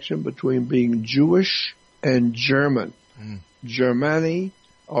connection between being Jewish and German. Germany,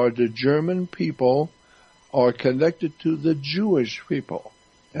 or the German people, are connected to the Jewish people.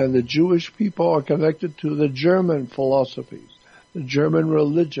 And the Jewish people are connected to the German philosophies. The German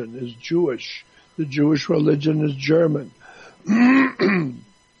religion is Jewish. The Jewish religion is German.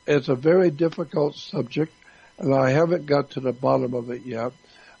 It's a very difficult subject, and I haven't got to the bottom of it yet.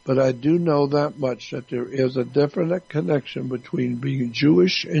 But I do know that much, that there is a definite connection between being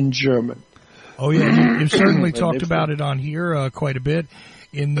Jewish and German. Oh, yeah. You've certainly talked about it on here quite a bit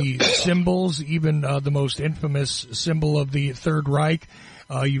in the symbols, even the most infamous symbol of the Third Reich.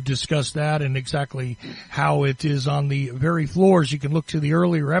 You've discussed that and exactly how it is on the very floors. You can look to the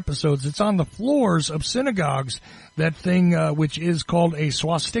earlier episodes. It's on the floors of synagogues, that thing which is called a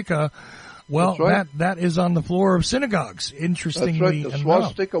swastika. Well, right. that is on the floor of synagogues, interestingly That's right. The enough.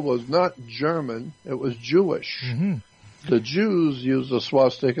 swastika was not German. It was Jewish. Mm-hmm. The Jews used the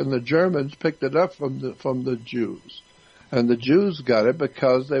swastika, and the Germans picked it up from the Jews. And the Jews got it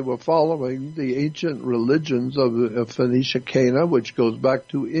because they were following the ancient religions of Phoenicia Cana, which goes back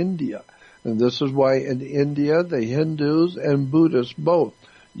to India. And this is why in India, the Hindus and Buddhists both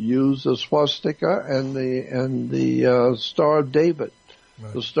use the swastika and the Star of David.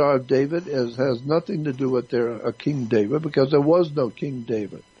 Right. The Star of David has nothing to do with King David, because there was no King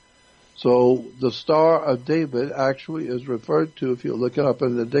David. So the Star of David actually is referred to, if you look it up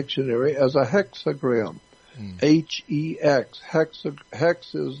in the dictionary, as a hexagram. H-E-X.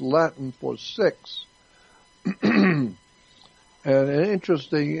 Hex is Latin for six. And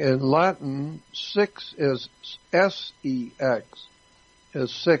interesting, in Latin, six is S-E-X,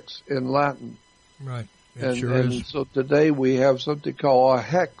 is six in Latin. Right. And so today we have something called a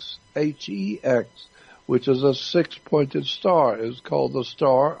hex, H-E-X, which is a six-pointed star. It's called the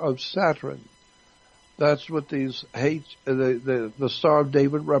Star of Saturn. That's what the Star of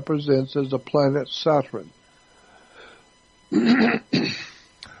David represents, as the planet Saturn. Right.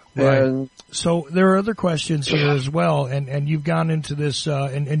 And so there are other questions here as well, and you've gone into this,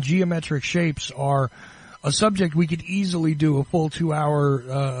 and geometric shapes are a subject we could easily do a full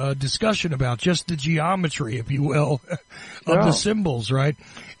 2-hour discussion about, just the geometry, if you will, of the symbols, right?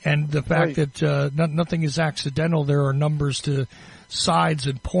 And the fact that nothing is accidental. There are numbers to sides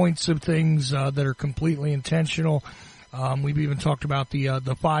and points of things that are completely intentional. We've even talked about the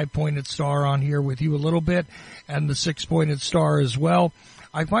 5-pointed star on here with you a little bit, and the 6-pointed star as well.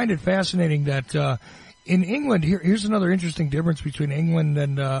 I find it fascinating that in England, here's another interesting difference between England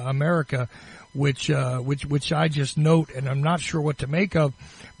and America, which I just note, and I'm not sure what to make of.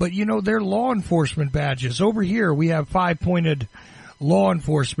 But you know, their law enforcement badges over here, we have 5-pointed law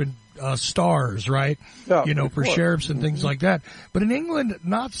enforcement stars, right? Yeah, you know, for sheriffs and things like that. But in England,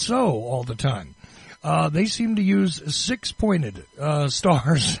 not so all the time. They seem to use 6-pointed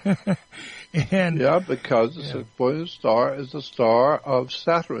stars. And because the 6-pointed star is the star of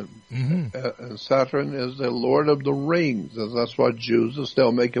Saturn. Mm-hmm. And Saturn is the Lord of the Rings. And that's why Jews are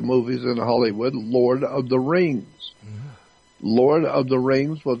still making movies in Hollywood, Lord of the Rings. Mm-hmm. Lord of the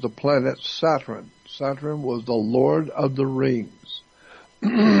Rings was the planet Saturn. Saturn was the Lord of the Rings.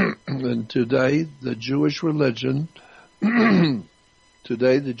 And today, the Jewish religion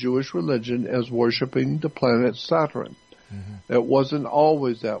is worshiping the planet Saturn. Mm-hmm. It wasn't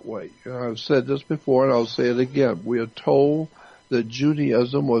always that way. I've said this before, and I'll say it again. We are told that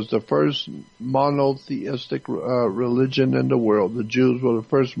Judaism was the first monotheistic religion in the world. The Jews were the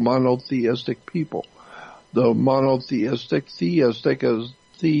first monotheistic people. The monotheistic, theistic is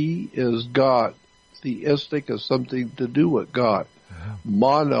God. Theistic is something to do with God. Mm-hmm.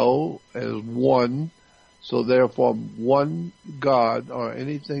 Mono is one. So therefore, one God, or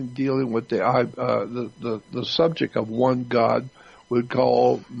anything dealing with the subject of one God, would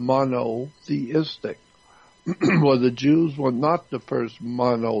call monotheistic. Well, the Jews were not the first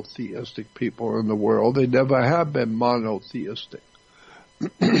monotheistic people in the world. They never have been monotheistic.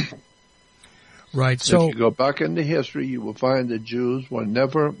 Right. So if you go back into history, you will find the Jews were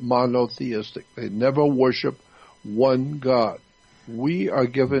never monotheistic. They never worshiped one God. We are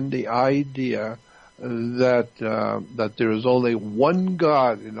given the idea that there is only one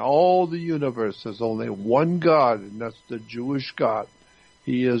God in all the universe. There's only one God, and that's the Jewish God.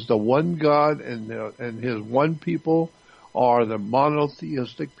 He is the one God, and his one people are the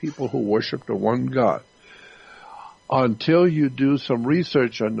monotheistic people who worship the one God. Until you do some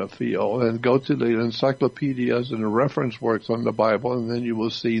research on the field and go to the encyclopedias and the reference works on the Bible, and then you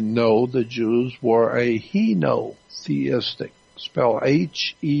will see, no, the Jews were a henotheistic, spelled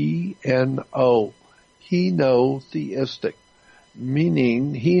H-E-N-O. Henotheistic,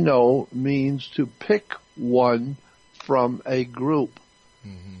 meaning heno means to pick one from a group.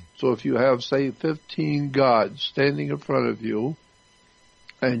 So if you have, say, 15 gods standing in front of you,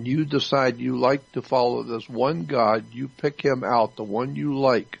 and you decide you like to follow this one God, you pick him out, the one you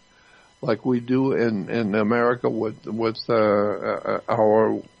like we do in America with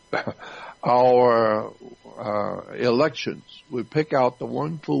our elections. We pick out the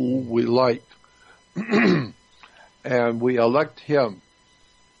one fool we like, and we elect him.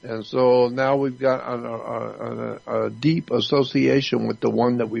 And so now we've got a deep association with the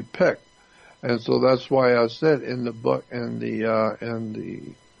one that we picked. And so that's why I said in the book, in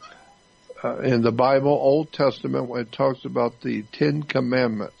the Bible, Old Testament, when it talks about the 10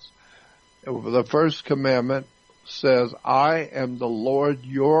 Commandments, the first commandment says, "I am the Lord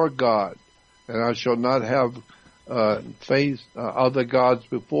your God, and I shall not have other gods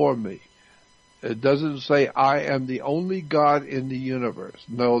before me." It doesn't say, "I am the only God in the universe."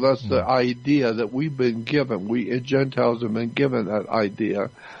 No, that's the idea that we've been given. We Gentiles have been given that idea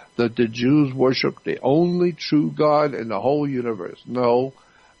that the Jews worship the only true God in the whole universe. No,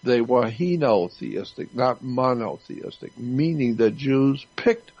 they were henotheistic, not monotheistic, meaning the Jews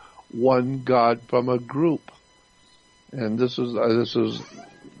picked one God from a group. And this is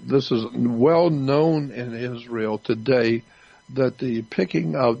well known in Israel today, that the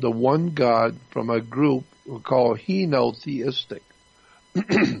picking of the one God from a group we call henotheistic.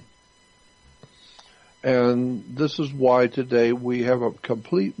 And this is why today we have a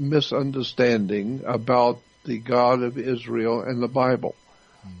complete misunderstanding about the God of Israel and the Bible.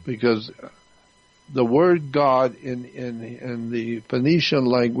 Because the word God in the Phoenician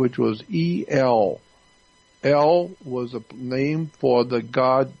language was El. El was a name for the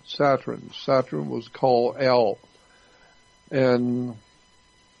god Saturn. Saturn was called El. And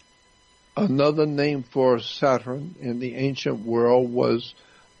another name for Saturn in the ancient world was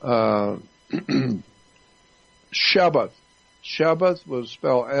Shabbath. Shabbath was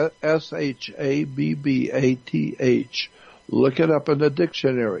spelled Shabbath. Look it up in the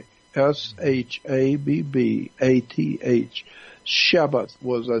dictionary. Shabbath. Shabbath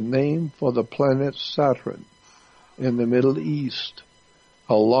was a name for the planet Saturn in the Middle East.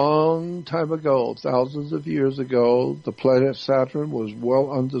 A long time ago, thousands of years ago, the planet Saturn was well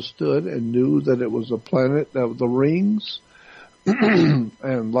understood and knew that it was a planet of the rings. And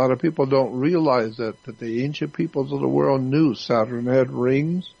a lot of people don't realize that the ancient peoples of the world knew Saturn had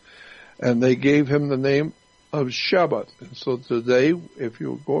rings, and they gave him the name of Shabbat. And so today, if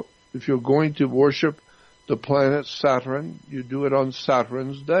you're going to worship the planet Saturn, you do it on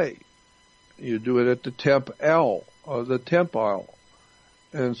Saturn's day. You do it at the Temp El, or the Temple.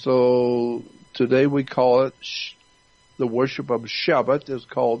 And so today we call it, the worship of Shabbat is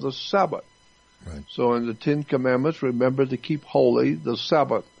called the Sabbath. Right. So in the 10 Commandments, remember to keep holy the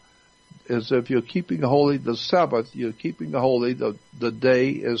Sabbath. As if you're keeping holy the Sabbath, you're keeping holy the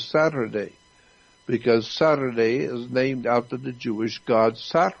day is Saturday. Because Saturday is named after the Jewish god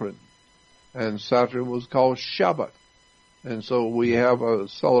Saturn. And Saturn was called Shabbat. And so we have a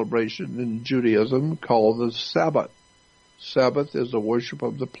celebration in Judaism called the Sabbath. Sabbath is the worship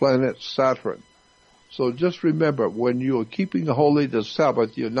of the planet Saturn. So just remember, when you're keeping holy the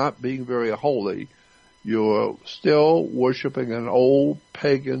Sabbath, you're not being very holy. You're still worshiping an old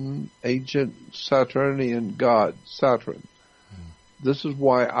pagan, ancient Saturnian god, Saturn. This is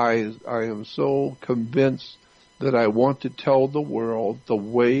why I am so convinced that I want to tell the world the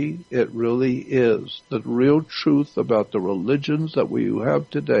way it really is, the real truth about the religions that we have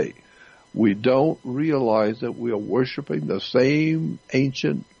today. We don't realize that we are worshiping the same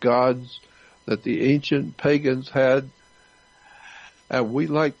ancient gods that the ancient pagans had, and we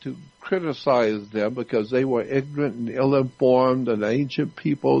like to criticize them because they were ignorant and ill-informed, and ancient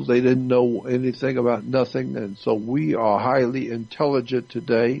peoples, they didn't know anything about nothing, and so we are highly intelligent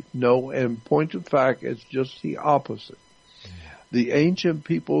today. No, in point of fact, it's just the opposite. The ancient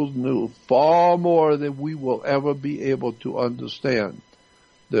peoples knew far more than we will ever be able to understand.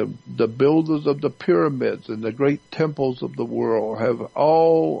 The builders of the pyramids and the great temples of the world have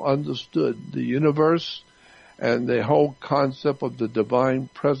all understood the universe and the whole concept of the divine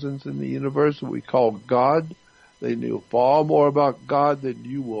presence in the universe we call God. They knew far more about God than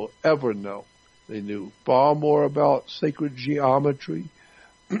you will ever know. They knew far more about sacred geometry,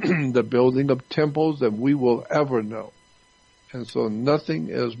 the building of temples, than we will ever know. And so nothing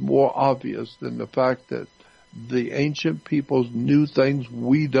is more obvious than the fact that the ancient peoples knew things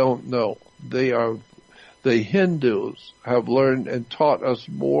we don't know. The Hindus have learned and taught us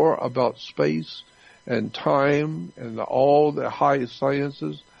more about space and time and all the high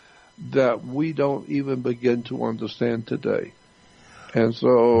sciences that we don't even begin to understand today. And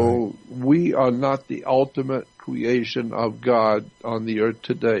so we are not the ultimate creation of God on the earth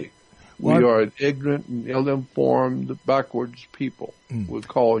today. What? We are an ignorant and ill-informed, backwards people. We're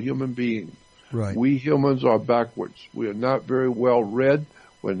called human beings. Right. We humans are backwards. We are not very well read.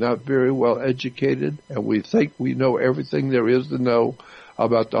 We're not very well educated, and we think we know everything there is to know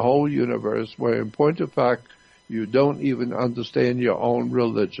about the whole universe, where in point of fact, you don't even understand your own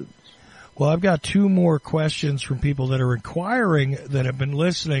religion. Well, I've got two more questions from people that are inquiring that have been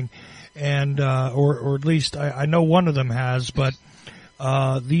listening, and or at least I know one of them has, but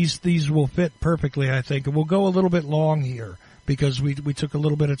these will fit perfectly, I think. And we'll go a little bit long here because we took a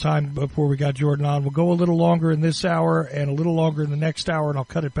little bit of time before we got Jordan on. We'll go a little longer in this hour and a little longer in the next hour, and I'll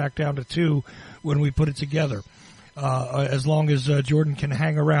cut it back down to 2 when we put it together. As long as Jordan can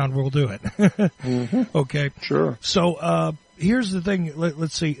hang around, we'll do it. Okay. Sure. So here's the thing.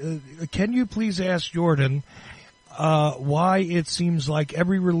 Let's see. Can you please ask Jordan why it seems like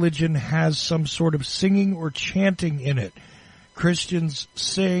every religion has some sort of singing or chanting in it? Christians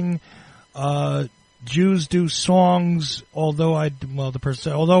sing, Jews do songs, although I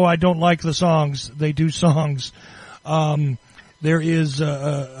don't like the songs, they do songs. There is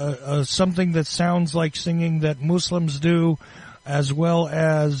something that sounds like singing that Muslims do, as well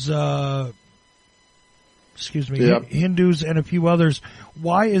as Hindus and a few others.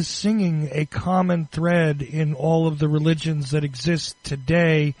 Why is singing a common thread in all of the religions that exist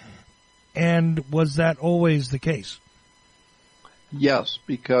today, and was that always the case? Yes,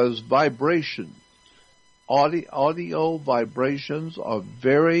 because audio vibrations are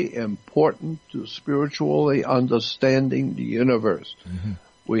very important to spiritually understanding the universe. Mm-hmm.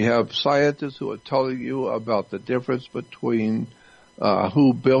 We have scientists who are telling you about the difference between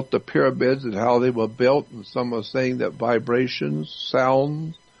who built the pyramids and how they were built, and some are saying that vibrations,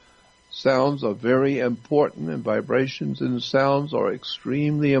 sounds are very important, and vibrations and sounds are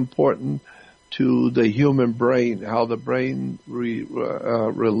extremely important to the human brain, how the brain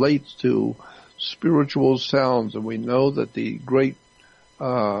relates to spiritual sounds. And we know that the great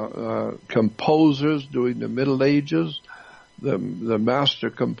composers during the Middle Ages, the master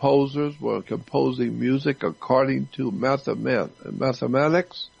composers were composing music according to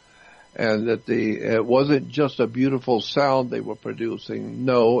mathematics, and that it wasn't just a beautiful sound they were producing.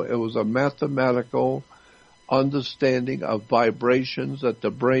 No, it was a mathematical understanding of vibrations that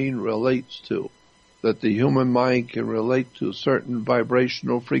the brain relates to, that the human mind can relate to certain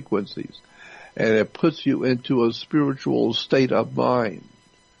vibrational frequencies, and it puts you into a spiritual state of mind.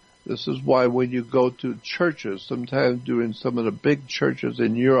 This is why when you go to churches, sometimes during some of the big churches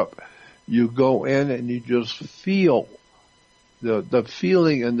in Europe, you go in and you just feel the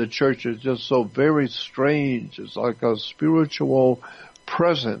feeling in the church is just so very strange. It's like a spiritual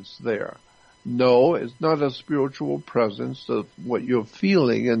presence there. No, it's not a spiritual presence. What you're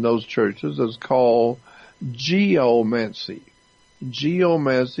feeling in those churches is called geomancy.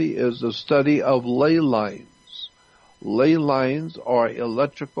 Geomancy is the study of ley lines. Ley lines are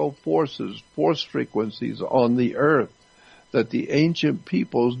electrical forces, force frequencies on the earth that the ancient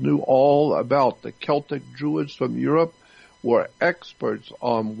peoples knew all about. The Celtic Druids from Europe were experts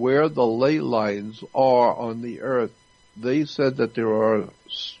on where the ley lines are on the earth. They said that there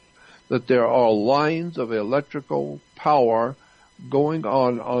are lines of electrical power going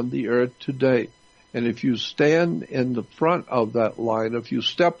on the earth today. And if you stand in the front of that line, if you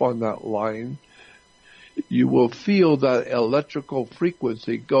step on that line, you will feel that electrical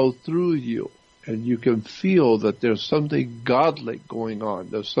frequency go through you. And you can feel that there's something godly going on.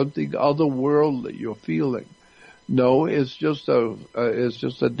 There's something otherworldly you're feeling. No, it's just a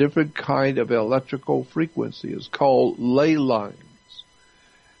different kind of electrical frequency. It's called ley lines.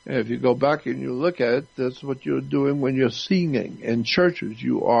 And if you go back and you look at it, that's what you're doing when you're singing in churches.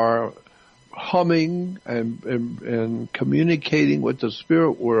 You are humming and communicating with the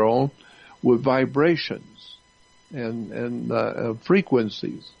spirit world with vibrations and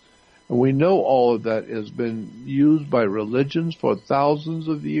frequencies. And we know all of that has been used by religions for thousands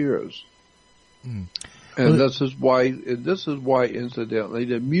of years. Mm. And this is why, incidentally,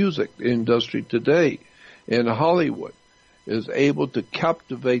 the music industry today in Hollywood is able to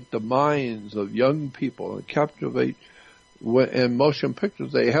captivate the minds of young people and captivate. In motion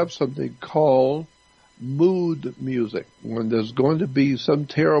pictures, they have something called mood music. When there's going to be some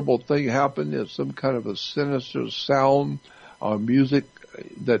terrible thing happen, there's some kind of a sinister sound or music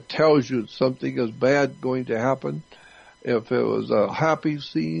that tells you something is bad going to happen. If it was a happy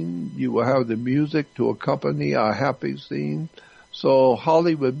scene, you will have the music to accompany a happy scene. So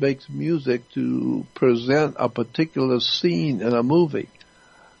Hollywood makes music to present a particular scene in a movie.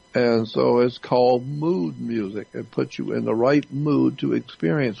 And so it's called mood music. It puts you in the right mood to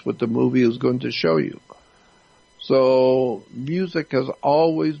experience what the movie is going to show you. So music has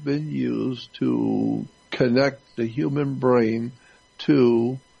always been used to connect the human brain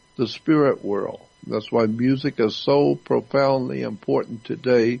to the spirit world. That's why music is so profoundly important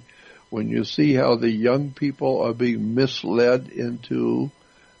today. When you see how the young people are being misled into,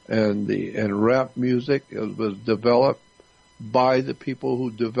 and rap music was developed by the people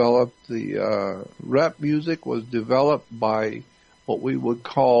who developed the rap music was developed by what we would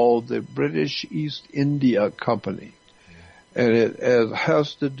call the British East India Company. And it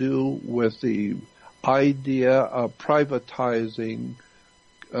has to do with the idea of privatizing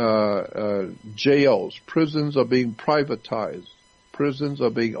jails. Prisons are being privatized. Prisons are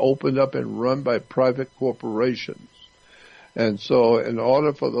being opened up and run by private corporations. And so in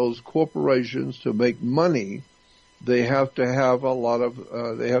order for those corporations to make money, they have to have a lot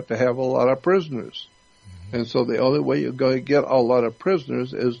of prisoners. And so the only way you're going to get a lot of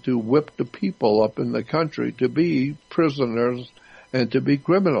prisoners is to whip the people up in the country to be prisoners and to be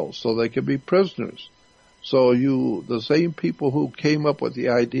criminals so they can be prisoners. So the same people who came up with the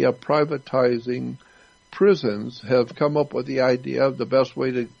idea of privatizing prisons have come up with the idea of the best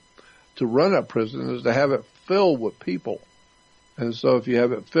way to run a prison is to have it filled with people. And so if you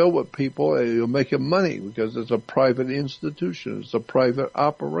have it filled with people, you'll make money because it's a private institution. It's a private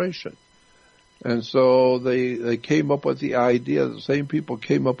operation. And so they came up with the idea, the same people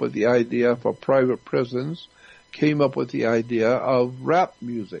came up with the idea for private prisons, came up with the idea of rap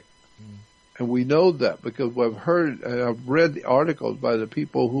music. And we know that because we've heard and I've read the articles by the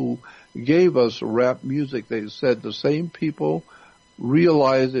people who gave us rap music. They said the same people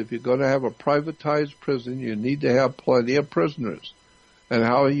realize if you're going to have a privatized prison, you need to have plenty of prisoners. And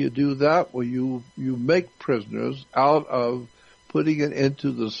how you do that? Well, you make prisoners out of putting it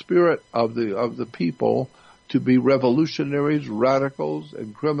into the spirit of the people to be revolutionaries, radicals,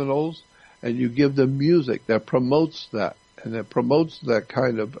 and criminals, and you give them music that promotes that, and it promotes that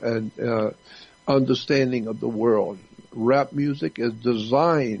kind of understanding of the world. Rap music is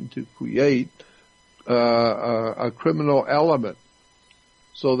designed to create a criminal element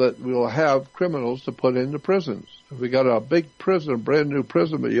so that we'll have criminals to put into prisons. If we got a big prison, brand new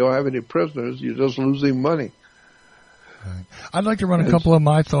prison, but you don't have any prisoners, you're just losing money. Right. I'd like to run a couple of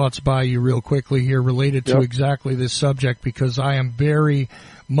my thoughts by you real quickly here related to exactly this subject because I am very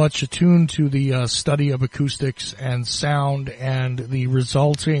much attuned to the study of acoustics and sound and the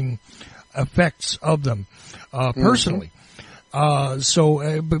resulting effects of them personally.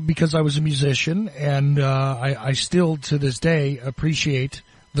 Because I was a musician and I still to this day appreciate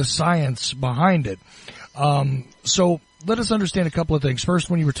the science behind it. So let us understand a couple of things. First,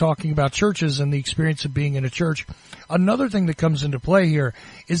 when you were talking about churches and the experience of being in a church, another thing that comes into play here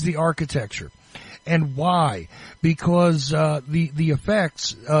is the architecture. And why? Because the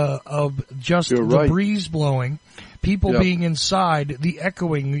effects of just the breeze blowing, people being inside, the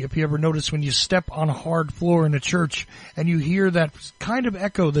echoing, if you ever notice when you step on a hard floor in a church and you hear that kind of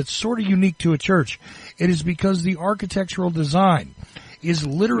echo that's sort of unique to a church, it is because the architectural design is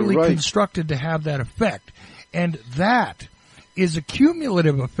literally constructed to have that effect. And that is a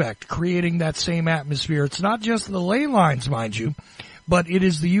cumulative effect, creating that same atmosphere. It's not just the ley lines, mind you, but it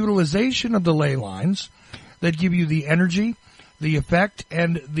is the utilization of the ley lines that give you the energy, the effect,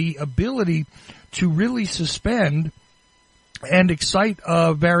 and the ability to really suspend and excite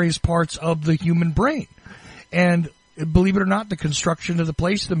various parts of the human brain. And believe it or not, the construction of the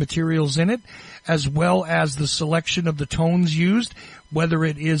place, the materials in it, as well as the selection of the tones used, whether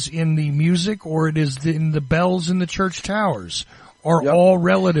it is in the music or it is in the bells in the church towers, are all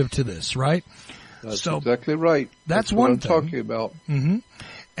relative to this, right? That's exactly right. That's one what I'm talking about. Mm-hmm.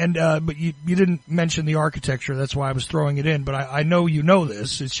 And but you didn't mention the architecture. That's why I was throwing it in. But I know you know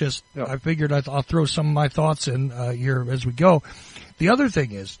this. It's just I figured I'll throw some of my thoughts in here as we go. The other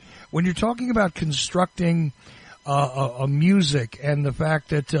thing is when you're talking about constructing a music and the fact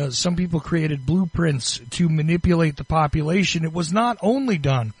that some people created blueprints to manipulate the population, it was not only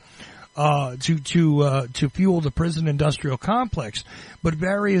done to fuel the prison industrial complex, but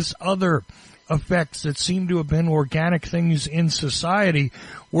various other effects that seem to have been organic things in society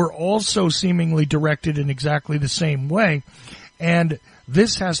were also seemingly directed in exactly the same way. And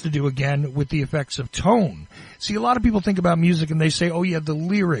this has to do, again, with the effects of tone. See, a lot of people think about music and they say, oh, yeah, the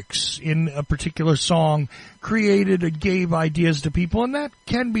lyrics in a particular song created or gave ideas to people, and that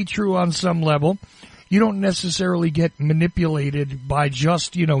can be true on some level. You don't necessarily get manipulated by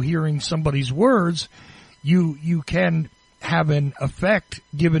just, hearing somebody's words. You can have an effect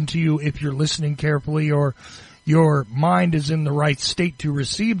given to you if you're listening carefully or your mind is in the right state to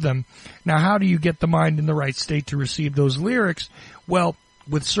receive them. Now, how do you get the mind in the right state to receive those lyrics? Well,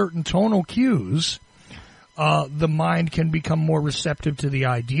 with certain tonal cues, the mind can become more receptive to the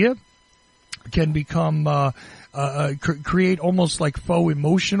idea, can become create almost like faux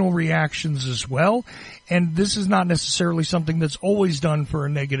emotional reactions as well. And this is not necessarily something that's always done for a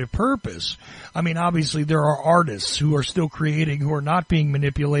negative purpose. I mean, obviously there are artists who are still creating, who are not being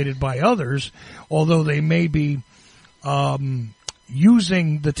manipulated by others, although they may be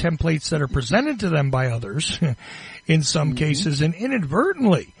using the templates that are presented to them by others in some cases, and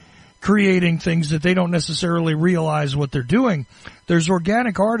inadvertently creating things that they don't necessarily realize what they're doing. There's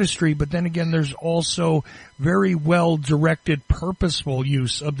organic artistry, but then again, there's also very well-directed, purposeful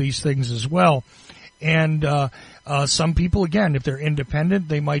use of these things as well. And some people, again, if they're independent,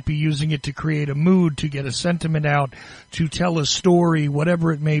 they might be using it to create a mood, to get a sentiment out, to tell a story,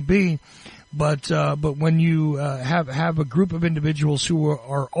 whatever it may be. But when you have a group of individuals who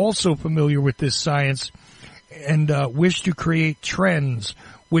are also familiar with this science and wish to create trends,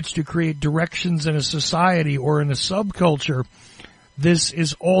 which to create directions in a society or in a subculture, this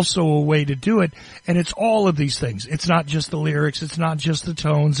is also a way to do it. And it's all of these things. It's not just the lyrics. It's not just the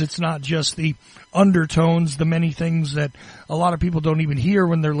tones. It's not just the undertones, the many things that a lot of people don't even hear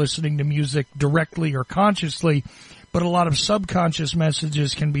when they're listening to music directly or consciously. But a lot of subconscious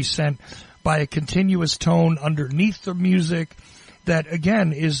messages can be sent by a continuous tone underneath the music that,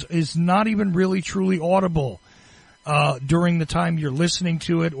 again, is not even really truly audible during the time you're listening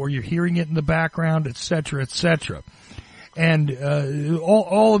to it or you're hearing it in the background, et cetera, et cetera. And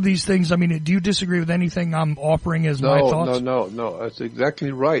all of these things, I mean, do you disagree with anything I'm offering as my thoughts? No. That's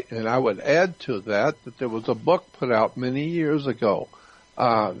exactly right. And I would add to that there was a book put out many years ago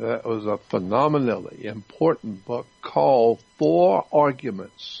that was a phenomenally important book called 4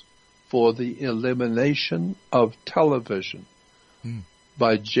 Arguments for the Elimination of Television.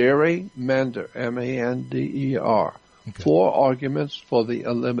 By Jerry Mander, M-A-N-D-E-R. Okay. 4 Arguments for the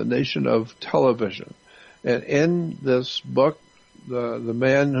Elimination of Television. And in this book, the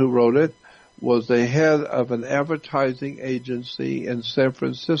man who wrote it was the head of an advertising agency in San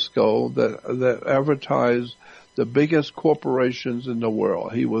Francisco that advertised the biggest corporations in the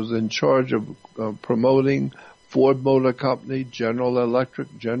world. He was in charge of promoting Ford Motor Company, General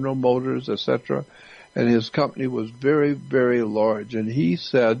Electric, General Motors, etc., and his company was very, very large. And he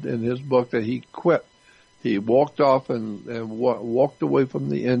said in his book that he quit. He walked off and walked away from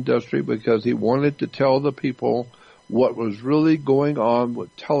the industry because he wanted to tell the people what was really going on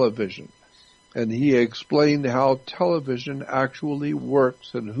with television. And he explained how television actually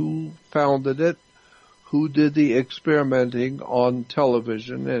works and who founded it, who did the experimenting on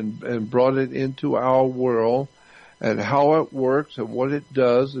television and brought it into our world, and how it works and what it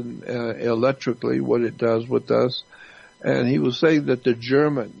does, and electrically what it does with us. And he was saying that the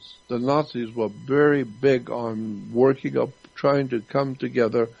Germans, the Nazis, were very big on working up, trying to come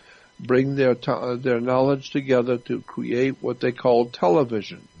together, bring their knowledge together to create what they called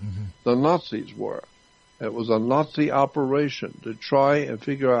television. The Nazis were. It was a Nazi operation to try and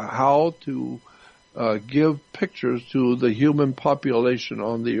figure out how to give pictures to the human population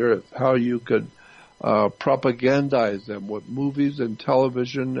on the earth, how you could propagandize them with movies and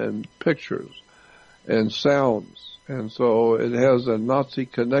television and pictures and sounds. And so it has a Nazi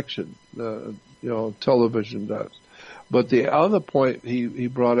connection, television does. But the other point he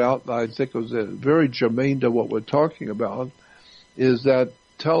brought out, I think was very germane to what we're talking about, is that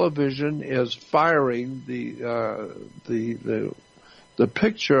television is firing the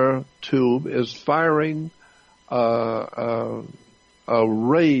picture tube is firing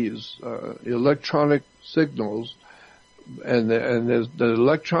rays, electronic signals, and there's the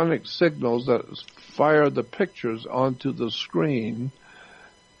electronic signals that fire the pictures onto the screen.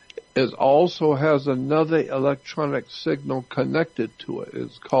 It also has another electronic signal connected to it.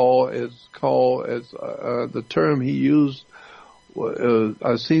 It's called the term he used.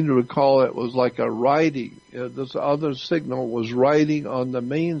 I seem to recall it was like a riding. This other signal was riding on the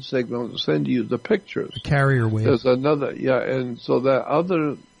main signal to send you the pictures. The carrier wave. There's another, and so that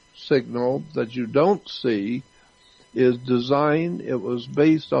other signal that you don't see is designed. It was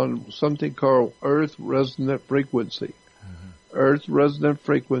based on something called Earth resonant frequency. Earth resonant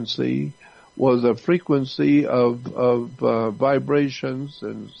frequency was a frequency of vibrations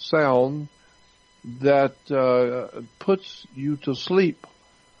and sound that puts you to sleep.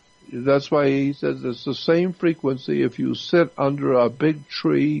 That's why he says it's the same frequency if you sit under a big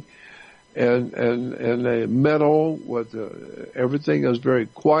tree and a meadow with everything is very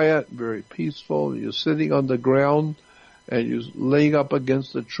quiet, very peaceful. You're sitting on the ground and you're laying up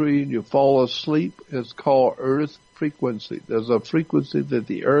against the tree and you fall asleep. It's called Earth frequency. There's a frequency that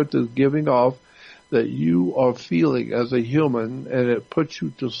the Earth is giving off that you are feeling as a human, and it puts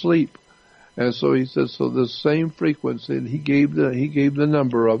you to sleep. And so he says, so the same frequency, and he gave the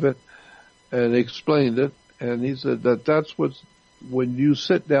number of it and explained it. And he said that's when you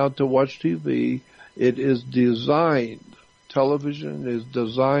sit down to watch TV, it is designed, television is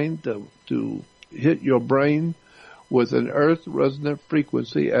designed to hit your brain with an earth resonant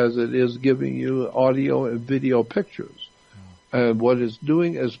frequency as it is giving you audio and video pictures. And what it's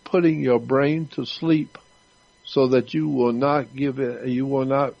doing is putting your brain to sleep so that you will not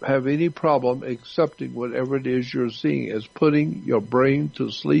have any problem accepting whatever it is you're seeing. It's putting your brain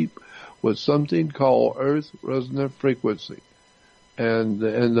to sleep with something called earth resonant frequency. And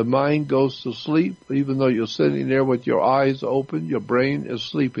the mind goes to sleep, even though you're sitting there with your eyes open, your brain is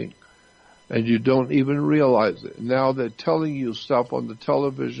sleeping. And you don't even realize it. Now they're telling you stuff on the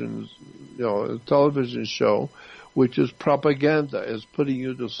television, a television show, which is propaganda, is putting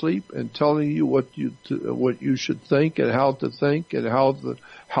you to sleep and telling you what you should think and how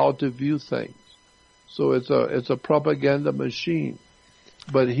to view things. So it's a propaganda machine.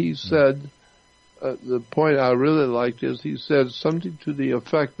 But he said, the point I really liked is he said something to the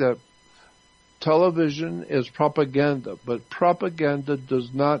effect that television is propaganda, but propaganda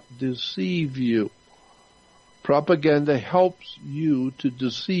does not deceive you. Propaganda helps you to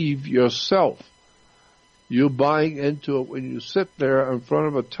deceive yourself. You're buying into it when you sit there in front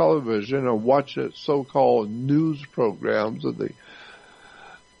of a television and watch it so-called news programs of the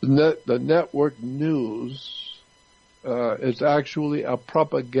network news. It's actually a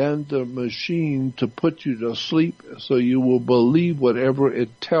propaganda machine to put you to sleep so you will believe whatever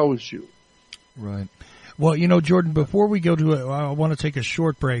it tells you. Right. Well, Jordan, before we go to it, I want to take a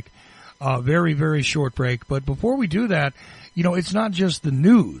short break, very, very short break. But before we do that, it's not just the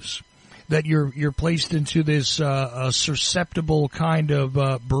news that you're placed into this susceptible kind of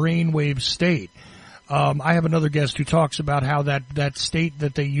brainwave state. I have another guest who talks about how that state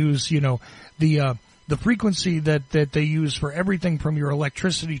that they use, the frequency that they use for everything from your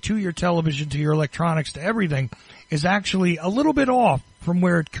electricity to your television to your electronics to everything is actually a little bit off from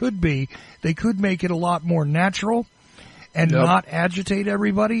where it could be. They could make it a lot more natural and not agitate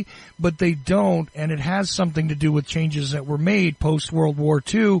everybody, but they don't, and it has something to do with changes that were made post-World War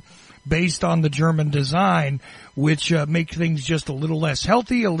II based on the German design, which make things just a little less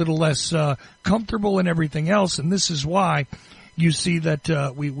healthy, a little less comfortable and everything else, and this is why you see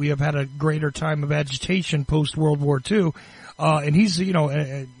that we have had a greater time of agitation post-World War II. And he's,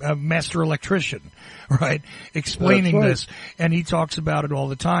 a master electrician, right, explaining this. And he talks about it all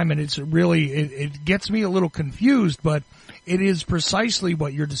the time. And it's really, it gets me a little confused, but it is precisely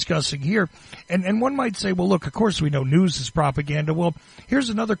what you're discussing here. And one might say, well, look, of course we know news is propaganda. Well, here's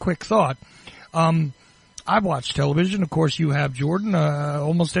another quick thought. I've watched television. Of course, you have, Jordan.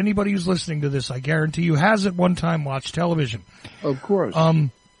 Almost anybody who's listening to this, I guarantee you, has at one time watched television. Of course.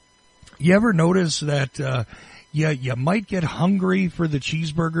 You ever notice that, you might get hungry for the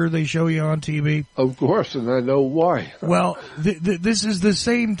cheeseburger they show you on TV? Of course, and I know why. Well, this is the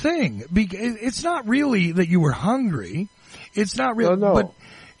same thing. It's not really that you were hungry. It's not really, no. But,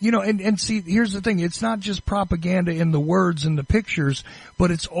 and see, here's the thing. It's not just propaganda in the words and the pictures,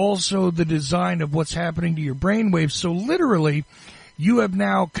 but it's also the design of what's happening to your brainwaves. So literally, you have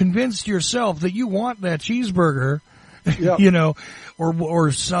now convinced yourself that you want that cheeseburger, yep.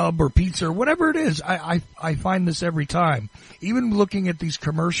 Or sub or pizza or whatever it is. I find this every time. Even looking at these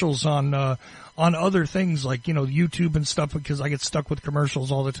commercials on other things like, YouTube and stuff, because I get stuck with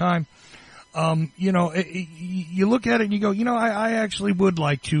commercials all the time. You look at it and you go, I actually would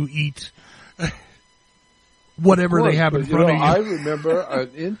like to eat whatever they have in front of you. I remember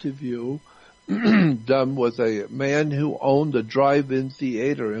an interview done with a man who owned a drive-in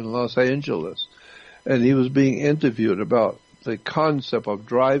theater in Los Angeles. And he was being interviewed about the concept of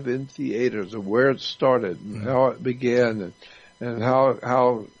drive-in theaters and where it started and how it began and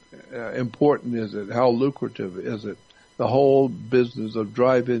how important is it, how lucrative is it, the whole business of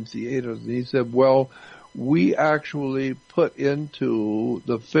drive-in theaters. And he said, well, we actually put into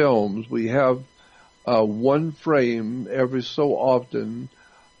the films, we have one frame every so often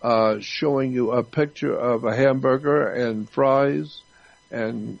showing you a picture of a hamburger and fries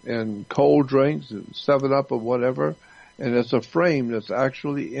and cold drinks and 7-Up or whatever, and it's a frame that's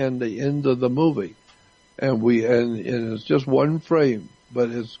actually in the end of the movie, and it's just one frame, but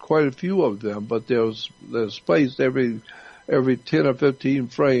it's quite a few of them. But there's spaced every 10 or 15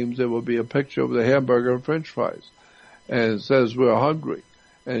 frames. There will be a picture of the hamburger and French fries, and it says we're hungry.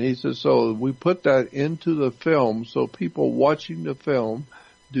 And he says so we put that into the film so people watching the film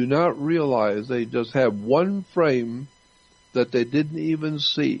do not realize they just have one frame that they didn't even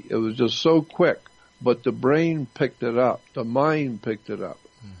see. It was just so quick, but the brain picked it up. The mind picked it up.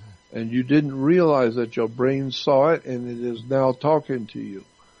 and you didn't realize that your brain saw it and it is now talking to you.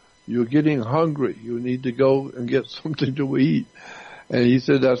 You're getting hungry. You need to go and get something to eat. And he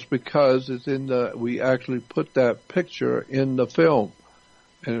said that's because it's we actually put that picture in the film.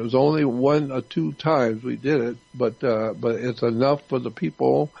 And it was only 1 or 2 times we did it, but it's enough for the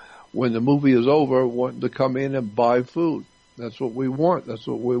people when the movie is over wanting to come in and buy food. That's what we want. That's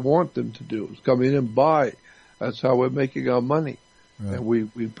what we want them to do, is come in and buy. That's how we're making our money. Right. And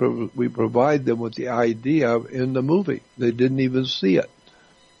we provide them with the idea in the movie. They didn't even see it.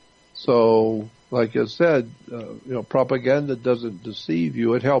 So, like I said, propaganda doesn't deceive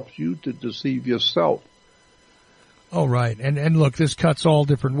you. It helps you to deceive yourself. Oh, right. And look, this cuts all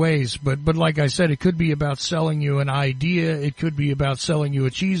different ways, but like I said, it could be about selling you an idea. It could be about selling you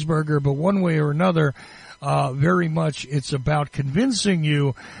a cheeseburger, but one way or another, very much it's about convincing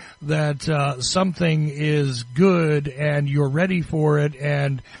you that, something is good and you're ready for it.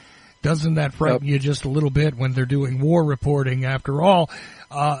 And doesn't that frighten you just a little bit when they're doing war reporting? After all,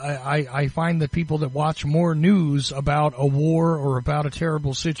 I find that people that watch more news about a war or about a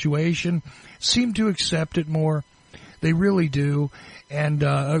terrible situation seem to accept it more. They really do. And,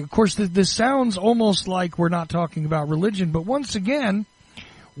 of course, this sounds almost like we're not talking about religion, but once again,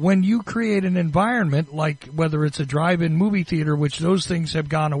 when you create an environment like whether it's a drive-in movie theater, which those things have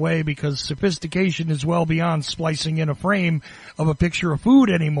gone away because sophistication is well beyond splicing in a frame of a picture of food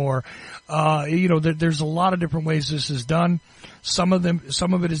anymore. There's a lot of different ways this is done. Some of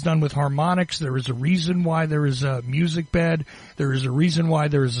it is done with harmonics. There is a reason why there is a music bed. There is a reason why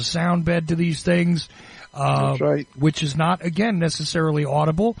there is a sound bed to these things. That's right. Which is not, again, necessarily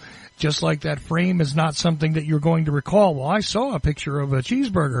audible. Just like that frame is not something that you're going to recall. Well, I saw a picture of a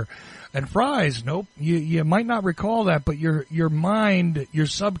cheeseburger and fries. Nope. You might not recall that, but your mind, your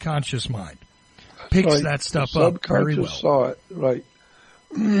subconscious mind picks that stuff up very well. Subconscious saw it, right.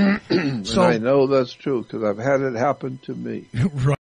 And I know that's true because I've had it happen to me. Right.